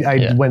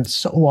 I went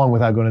so long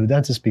without going to the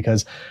dentist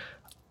because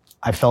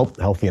I felt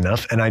healthy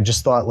enough, and I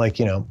just thought,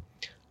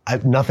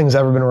 nothing's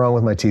ever been wrong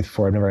with my teeth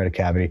before. I've never had a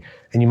cavity.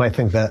 And you might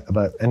think that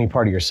about any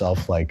part of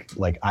yourself, like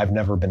I've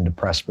never been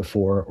depressed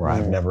before, or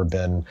I've never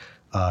been,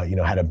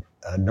 had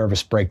a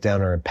nervous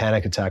breakdown or a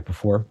panic attack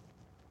before.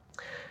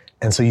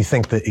 And so you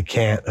think that it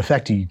can't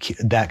affect you.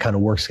 That kind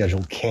of work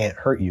schedule can't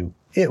hurt you.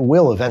 It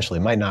will eventually.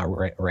 It might not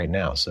right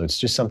now. So it's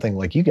just something,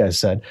 like you guys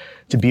said,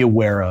 to be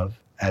aware of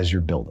as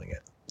you're building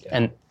it.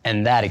 Yeah.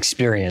 And that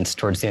experience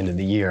towards the end of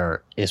the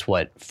year is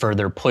what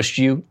further pushed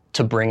you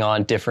to bring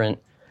on different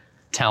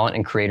talent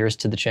and creators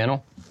to the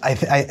channel?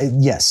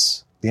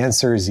 Yes. The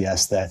answer is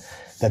yes.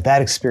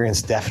 That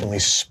experience definitely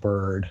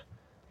spurred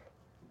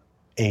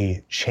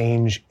a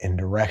change in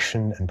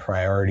direction and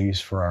priorities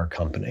for our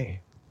company.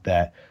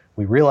 That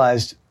we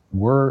realized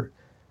we're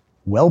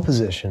well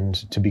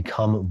positioned to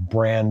become a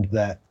brand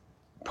that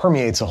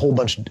permeates a whole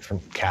bunch of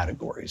different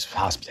categories: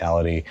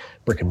 hospitality,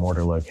 brick and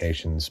mortar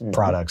locations,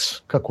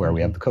 products, cookware.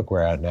 We have the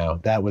cookware out now.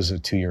 That was a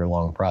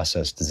 2-year-long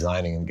process,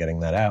 designing and getting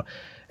that out.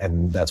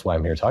 And that's why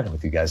I'm here talking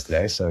with you guys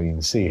today, so you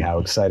can see how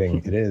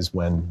exciting it is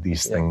when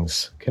these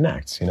things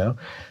connect,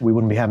 We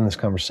wouldn't be having this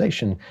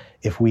conversation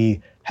if we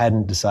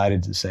hadn't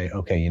decided to say,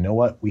 okay, you know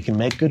what? We can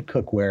make good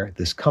cookware.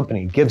 This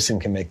company, Gibson,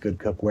 can make good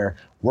cookware.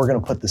 We're going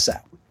to put this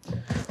out.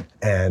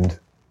 And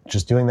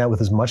just doing that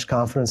with as much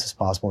confidence as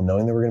possible,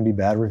 knowing there were going to be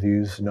bad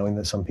reviews, knowing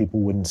that some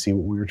people wouldn't see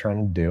what we were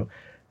trying to do,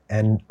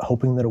 and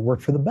hoping that it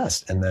worked for the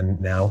best. And then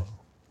now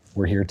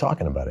we're here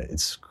talking about it.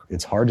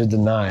 It's hard to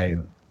deny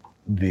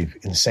the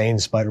insane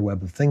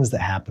spiderweb of things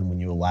that happen when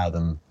you allow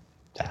them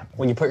to happen.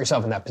 When you put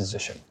yourself in that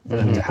position for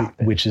them to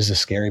happen. Which is a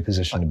scary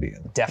position to be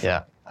in. Definitely.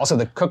 Yeah. Also,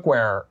 the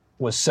cookware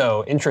was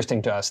so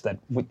interesting to us that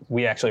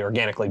we actually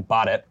organically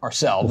bought it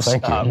ourselves, Well,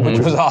 thank you. which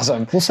was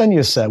awesome. We'll send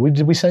you a set.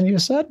 Did we send you a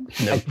set?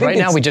 No. Right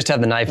now, we just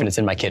have the knife and it's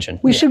in my kitchen.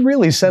 We should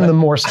really send them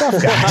more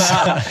stuff,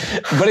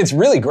 guys. But it's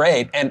really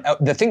great. And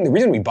the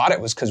reason we bought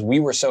it was because we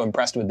were so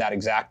impressed with that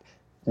exact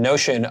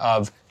notion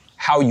of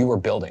how you were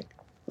building.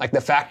 Like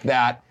the fact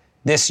that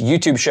this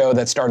YouTube show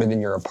that started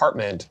in your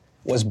apartment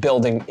was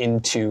building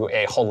into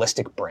a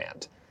holistic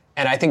brand.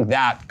 And I think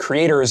that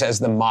creators as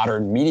the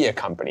modern media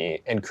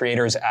company and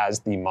creators as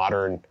the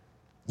modern,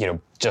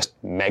 just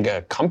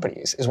mega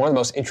companies is one of the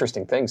most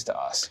interesting things to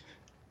us.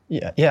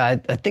 Yeah.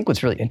 I think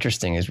what's really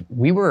interesting is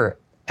we were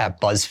at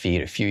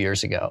BuzzFeed a few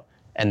years ago,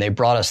 and they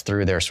brought us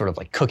through their sort of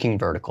like cooking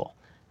vertical.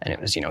 And it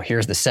was,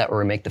 here's the set where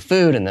we make the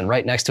food, and then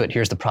right next to it,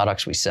 here's the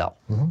products we sell.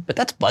 But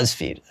that's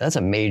BuzzFeed. That's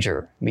a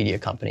major media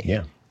company.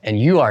 Yeah. And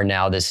you are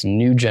now this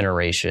new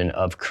generation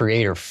of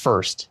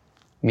creator-first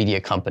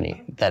media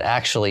company that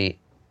actually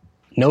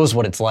knows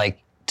what it's like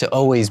to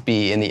always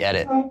be in the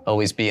edit,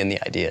 always be in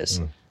the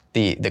ideas.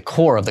 The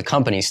core of the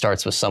company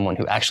starts with someone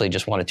who actually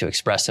just wanted to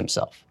express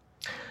himself.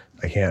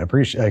 I can't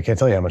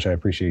tell you how much I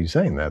appreciate you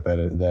saying that.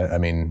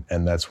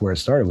 And that's where it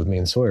started with me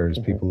and Sawyer, is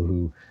people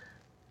who,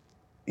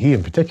 he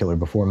in particular,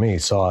 before me,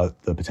 saw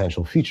the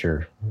potential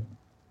feature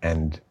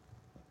and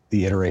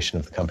the iteration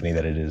of the company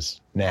that it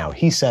is now.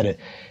 He said it,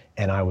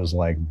 and I was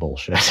like,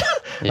 bullshit.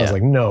 I was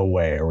like, no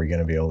way are we going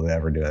to be able to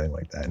ever do anything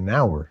like that. And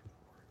now we're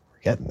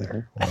getting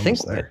there. I think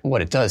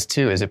what it does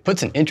too is it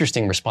puts an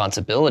interesting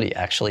responsibility,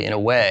 actually, in a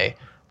way,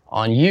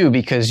 on you,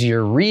 because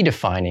you're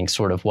redefining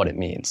sort of what it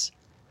means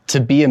to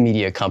be a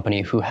media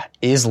company who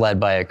is led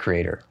by a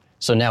creator.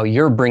 So now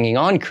you're bringing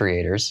on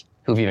creators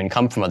who've even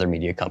come from other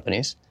media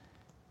companies,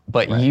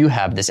 but you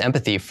have this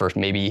empathy for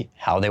maybe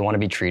how they want to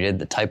be treated,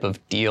 the type of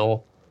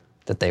deal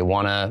that they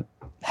want to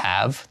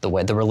have,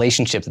 the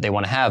relationship that they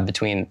want to have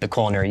between the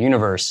culinary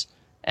universe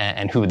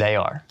and who they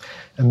are.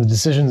 And the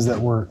decisions that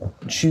we're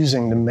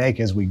choosing to make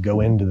as we go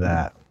into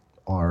that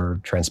are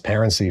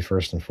transparency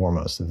first and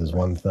foremost. If there's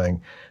one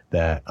thing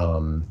that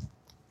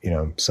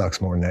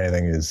sucks more than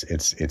anything, is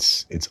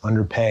it's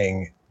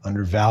underpaying,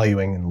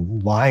 undervaluing,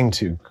 and lying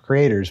to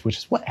creators, which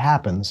is what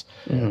happens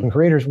when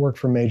creators work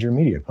for major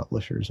media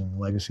publishers and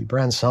legacy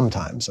brands.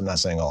 Sometimes, I'm not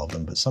saying all of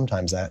them, but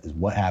sometimes that is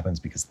what happens,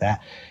 because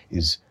that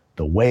is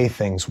the way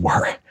things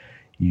work.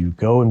 You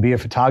go and be a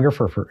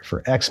photographer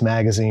for X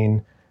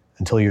magazine.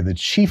 Until you're the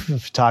chief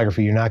of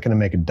photography, you're not going to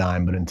make a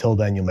dime, but until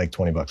then, you'll make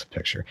 $20 a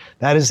picture.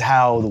 That is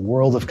how the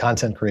world of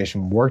content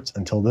creation worked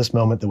until this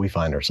moment that we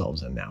find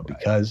ourselves in now,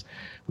 because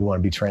we want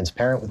to be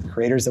transparent with the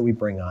creators that we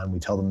bring on. We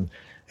tell them,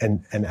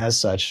 and as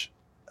such,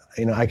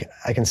 I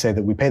can say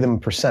that we pay them a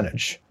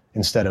percentage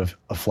instead of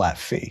a flat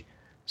fee.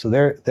 So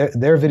their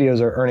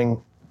videos are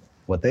earning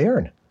what they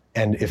earn,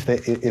 and if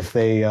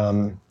they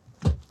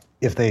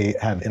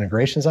have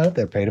integrations on it,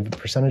 they're paid a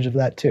percentage of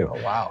that too.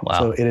 Oh, wow.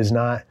 So it is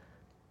not.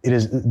 It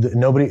is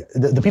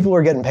the people who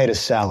are getting paid a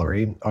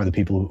salary are the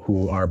people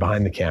who are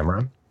behind the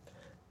camera,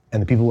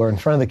 and the people who are in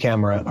front of the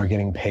camera are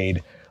getting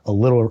paid a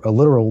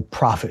literal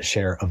profit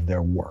share of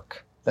their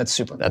work. That's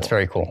super cool. That's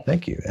very cool.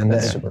 Thank you. And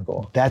that's super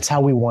cool. That's how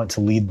we want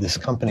to lead this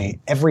company,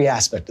 every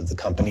aspect of the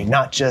company,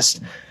 not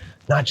just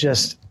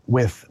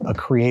with a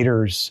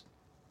creator's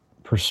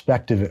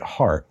perspective at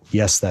heart.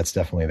 Yes, that's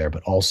definitely there,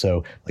 but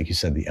also, like you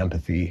said, the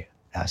empathy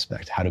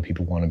aspect. How do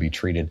people want to be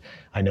treated?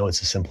 I know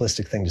it's a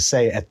simplistic thing to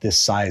say at this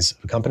size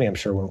of a company. I'm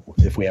sure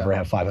if we ever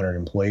have 500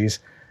 employees,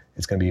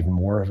 it's going to be even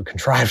more of a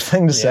contrived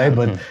thing to say.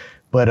 But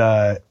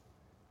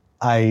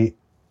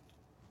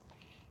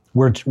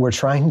we're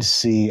trying to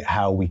see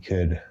how we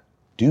could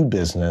do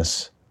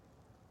business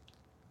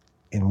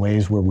in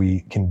ways where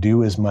we can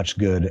do as much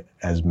good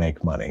as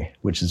make money,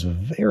 which is a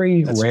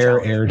very rare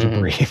air to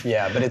breathe.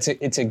 Yeah, but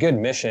it's a good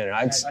mission. And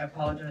I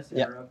apologize to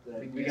interrupt.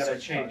 We got to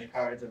change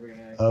cards every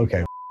night.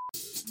 Okay.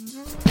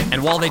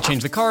 And while they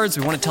change the cards,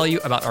 we want to tell you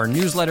about our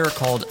newsletter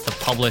called The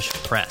Publish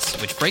Press,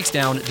 which breaks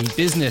down the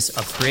business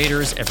of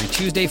creators every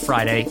Tuesday,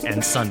 Friday,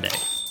 and Sunday.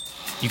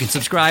 You can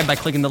subscribe by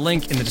clicking the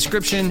link in the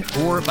description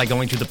or by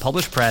going to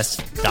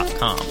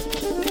thepublishpress.com.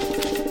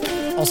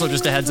 Also,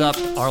 just a heads up,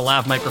 our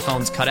lav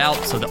microphones cut out,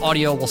 so the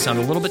audio will sound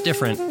a little bit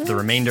different the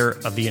remainder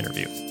of the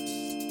interview.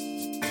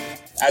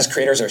 As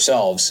creators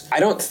ourselves, I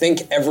don't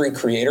think every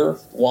creator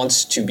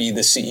wants to be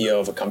the CEO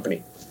of a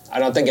company. I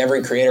don't think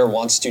every creator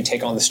wants to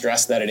take on the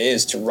stress that it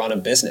is to run a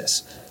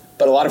business.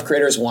 But a lot of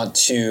creators want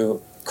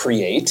to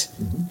create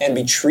and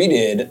be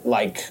treated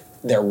like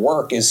their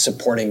work is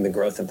supporting the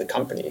growth of the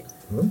company.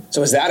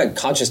 So is that a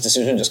conscious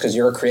decision just because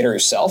you're a creator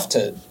yourself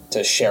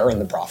to share in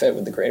the profit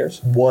with the creators?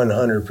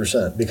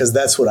 100%, because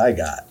that's what I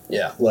got.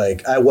 Yeah.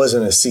 Like, I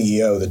wasn't a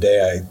CEO the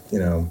day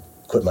I,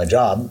 quit my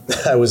job.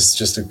 I was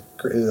just a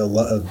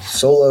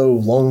solo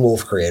lone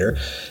wolf creator,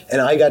 and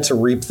I got to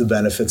reap the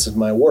benefits of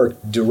my work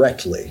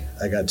directly.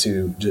 I got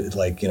to,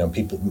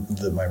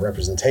 my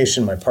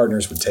representation, my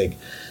partners would take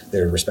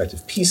their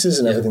respective pieces,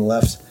 and everything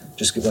left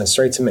just went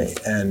straight to me.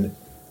 And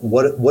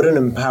what an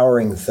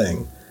empowering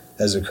thing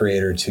as a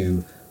creator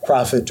to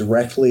profit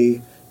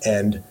directly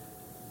and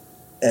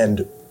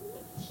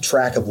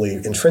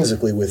trackably,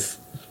 intrinsically with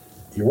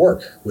your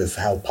work, with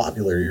how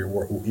popular your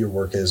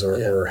work is,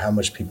 or how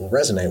much people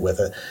resonate with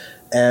it.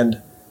 And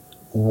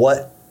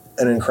what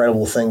an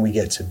incredible thing we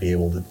get to be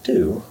able to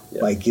do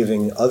by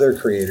giving other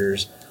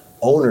creators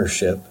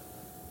ownership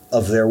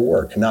of their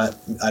work. Not,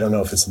 I don't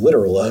know if it's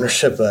literal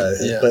ownership, but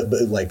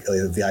like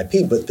the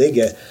IP, but they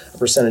get a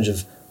percentage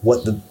of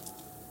what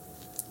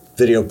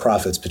video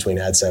profits between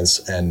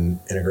AdSense and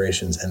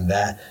integrations, and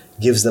that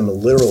gives them a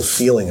literal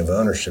feeling of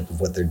ownership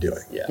of what they're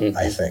doing. Yeah.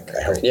 I think.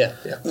 I hope. Yeah.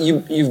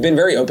 You've been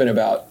very open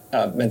about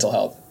mental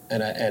health,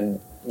 and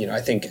you know,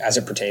 I think as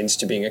it pertains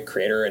to being a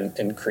creator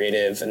and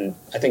creative, and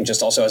I think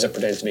just also as it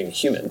pertains to being a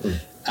human.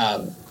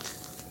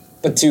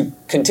 But to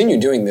continue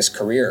doing this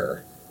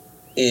career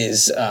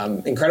is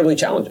incredibly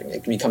challenging.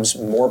 It becomes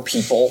more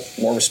people,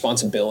 more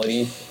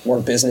responsibility,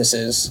 more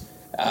businesses.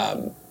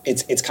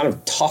 It's kind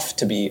of tough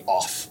to be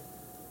off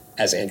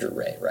as Andrew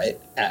Ray, right?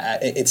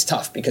 It's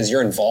tough because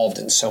you're involved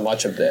in so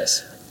much of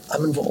this.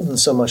 I'm involved in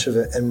so much of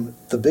it, and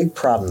the big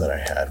problem that I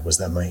had was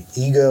that my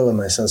ego and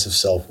my sense of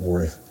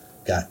self-worth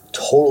got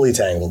totally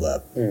tangled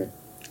up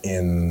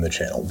in the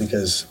channel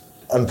because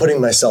I'm putting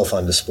myself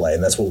on display,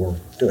 and that's what we're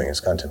doing as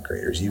content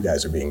creators. You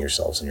guys are being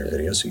yourselves in your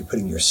videos, so you're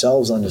putting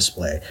yourselves on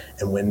display.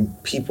 And when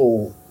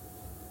people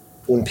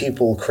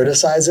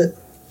criticize it,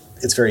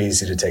 it's very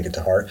easy to take it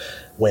to heart.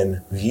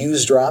 When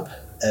views drop,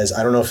 as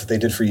I don't know if they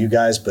did for you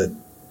guys, but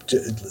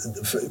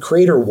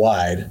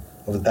creator-wide,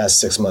 over the past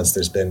 6 months,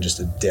 there's been just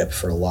a dip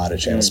for a lot of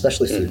channels,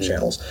 especially food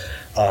channels.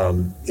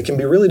 It can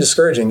be really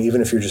discouraging,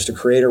 even if you're just a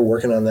creator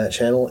working on that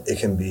channel. It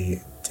can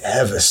be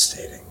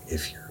devastating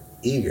if your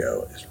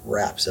ego is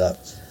wrapped up,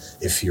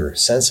 if your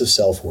sense of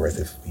self-worth,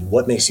 if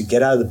what makes you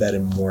get out of the bed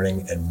in the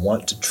morning and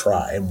want to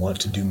try and want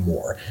to do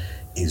more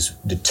is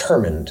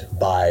determined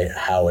by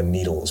how a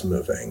needle is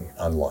moving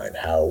online,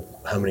 how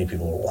many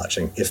people are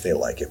watching, if they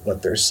like it,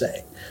 what they're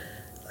saying.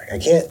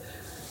 Like,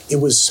 it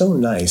was so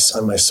nice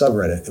on my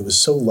subreddit, it was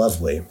so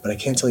lovely, but I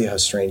can't tell you how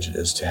strange it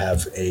is to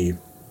have a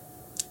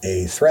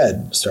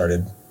thread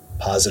started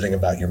positing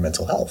about your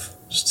mental health,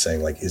 just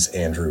saying like, is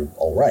Andrew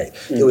all right?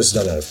 It was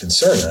done out of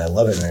concern, and I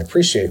love it, and I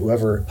appreciate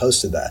whoever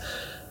posted that.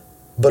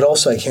 But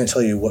also, I can't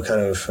tell you what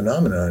kind of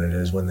phenomenon it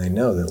is when they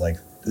know that like,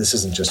 this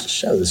isn't just a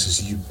show, this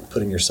is you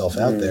putting yourself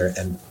out there,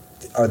 and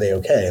are they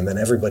okay? And then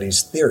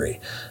everybody's theory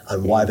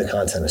on why the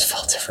content has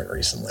felt different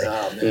recently.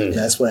 And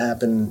that's what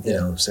happened,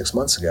 6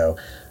 months ago.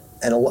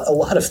 And a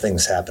lot of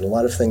things happen, a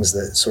lot of things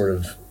that sort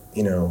of,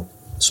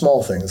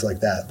 small things like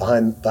that,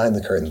 behind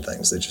the curtain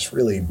things that just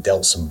really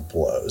dealt some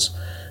blows.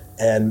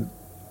 And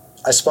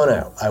I spun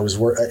out. I was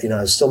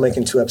still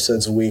making 2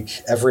 episodes a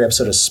week. Every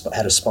episode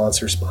had a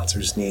sponsor.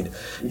 Sponsors need,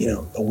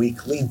 a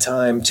week lead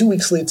time, 2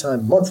 weeks lead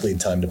time, month lead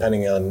time,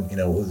 depending on,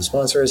 who the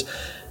sponsor is.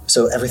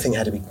 So everything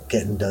had to be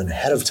getting done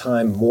ahead of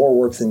time, more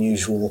work than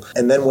usual.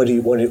 And then what do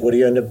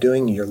you end up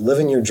doing? You're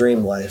living your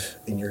dream life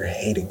and you're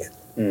hating it.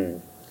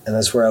 And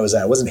that's where I was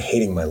at. I wasn't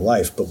hating my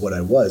life, but what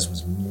I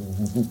was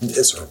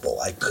miserable.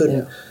 I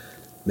couldn't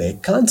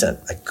make content.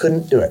 I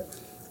couldn't do it.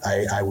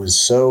 I was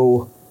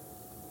so...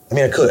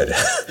 I could,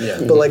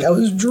 but like I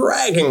was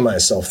dragging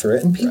myself through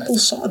it, and people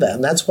saw that,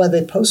 and that's why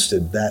they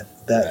posted that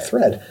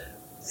thread.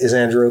 Is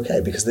Andrew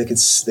okay? Because they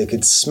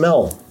could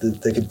smell,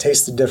 they could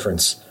taste the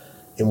difference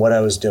in what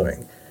I was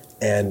doing,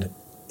 and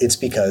it's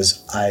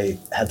because I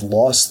had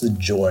lost the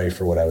joy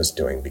for what I was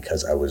doing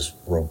because I was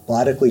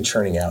robotically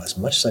churning out as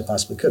much as I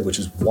possibly could, which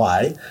is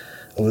why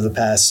over the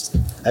past,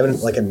 I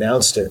haven't like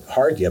announced it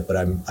hard yet, but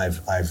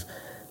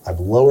I've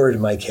lowered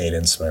my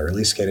cadence, my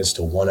release cadence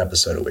to 1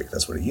 episode a week.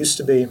 That's what it used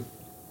to be.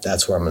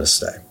 That's where I'm going to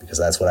stay because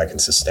that's what I can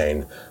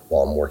sustain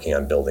while I'm working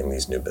on building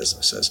these new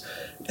businesses.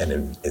 And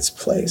in its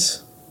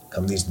place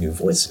come these new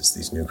voices,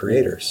 these new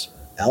creators.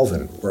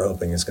 Alvin, we're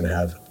hoping, is going to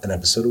have an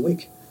episode a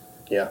week.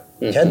 Yeah.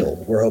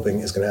 Kendall, we're hoping,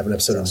 is going to have an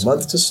episode a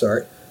month to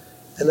start,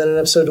 and then an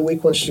episode a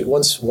week once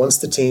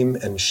the team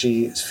and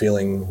she is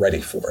feeling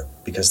ready for it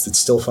because it's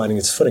still finding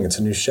its footing. It's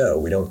a new show.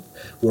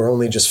 We're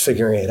only just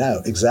figuring it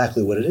out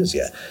exactly what it is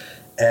yet.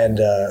 And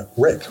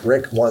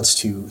Rick wants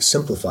to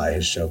simplify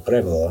his show,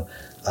 Prevolo,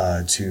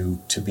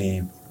 to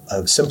be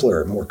a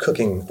simpler, more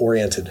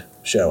cooking-oriented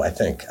show, I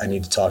think. I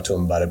need to talk to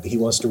him about it, but he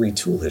wants to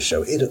retool his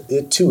show.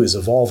 It too is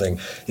evolving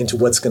into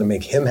what's going to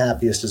make him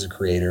happiest as a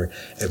creator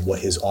and what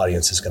his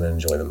audience is going to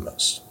enjoy the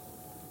most.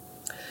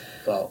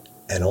 Wow.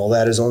 And all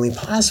that is only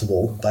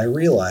possible by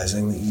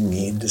realizing that you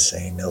need to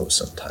say no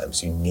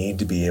sometimes. You need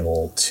to be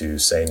able to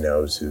say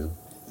no to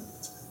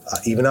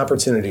even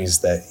opportunities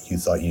that you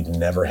thought you'd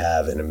never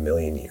have in a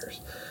million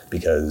years,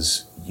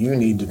 because you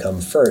need to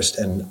come first.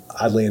 And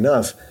oddly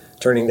enough,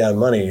 turning down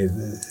money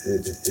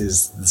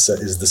is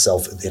the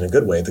self, in a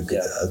good way,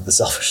 the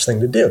selfish thing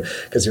to do,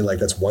 because you're like,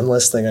 that's one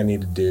less thing I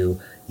need to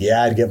do.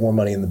 Yeah, I'd get more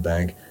money in the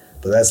bank,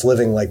 but that's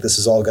living like this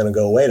is all going to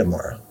go away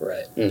tomorrow.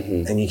 Right.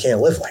 And you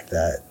can't live like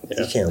that.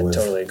 Yeah, you can't live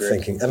totally agree.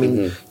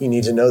 thinking, you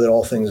need to know that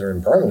all things are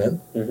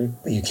impermanent,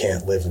 but you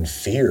can't live in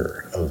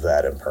fear of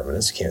that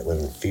impermanence. You can't live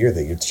in fear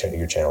that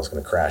your channel is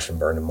going to crash and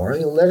burn tomorrow.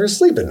 You'll never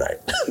sleep at night.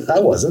 I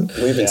wasn't.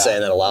 We've been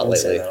saying that a lot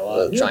lately,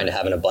 trying to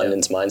have an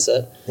abundance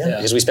mindset. Yeah.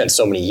 Because we spent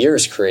so many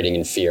years creating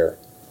in fear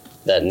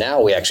that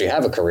now we actually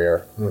have a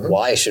career.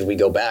 Why should we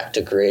go back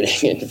to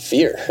creating in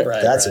fear?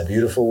 Right, That's a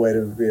beautiful way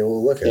to be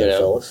able to look at it,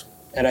 fellas.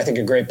 And I think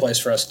a great place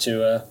for us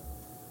to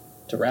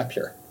wrap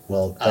here.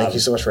 Well, thank you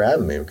so much for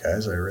having me,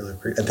 guys. I really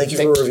appreciate it. And thank you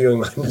for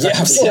reviewing my knives. Yeah,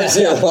 of course.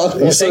 Yeah,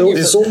 well,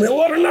 You sold me a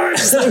lot of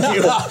knives. Thank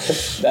you.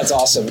 That's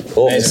awesome.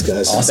 Cool. Thanks,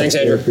 guys. Awesome. Thanks,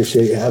 Andrew. I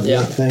appreciate you having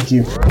me. Thank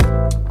you.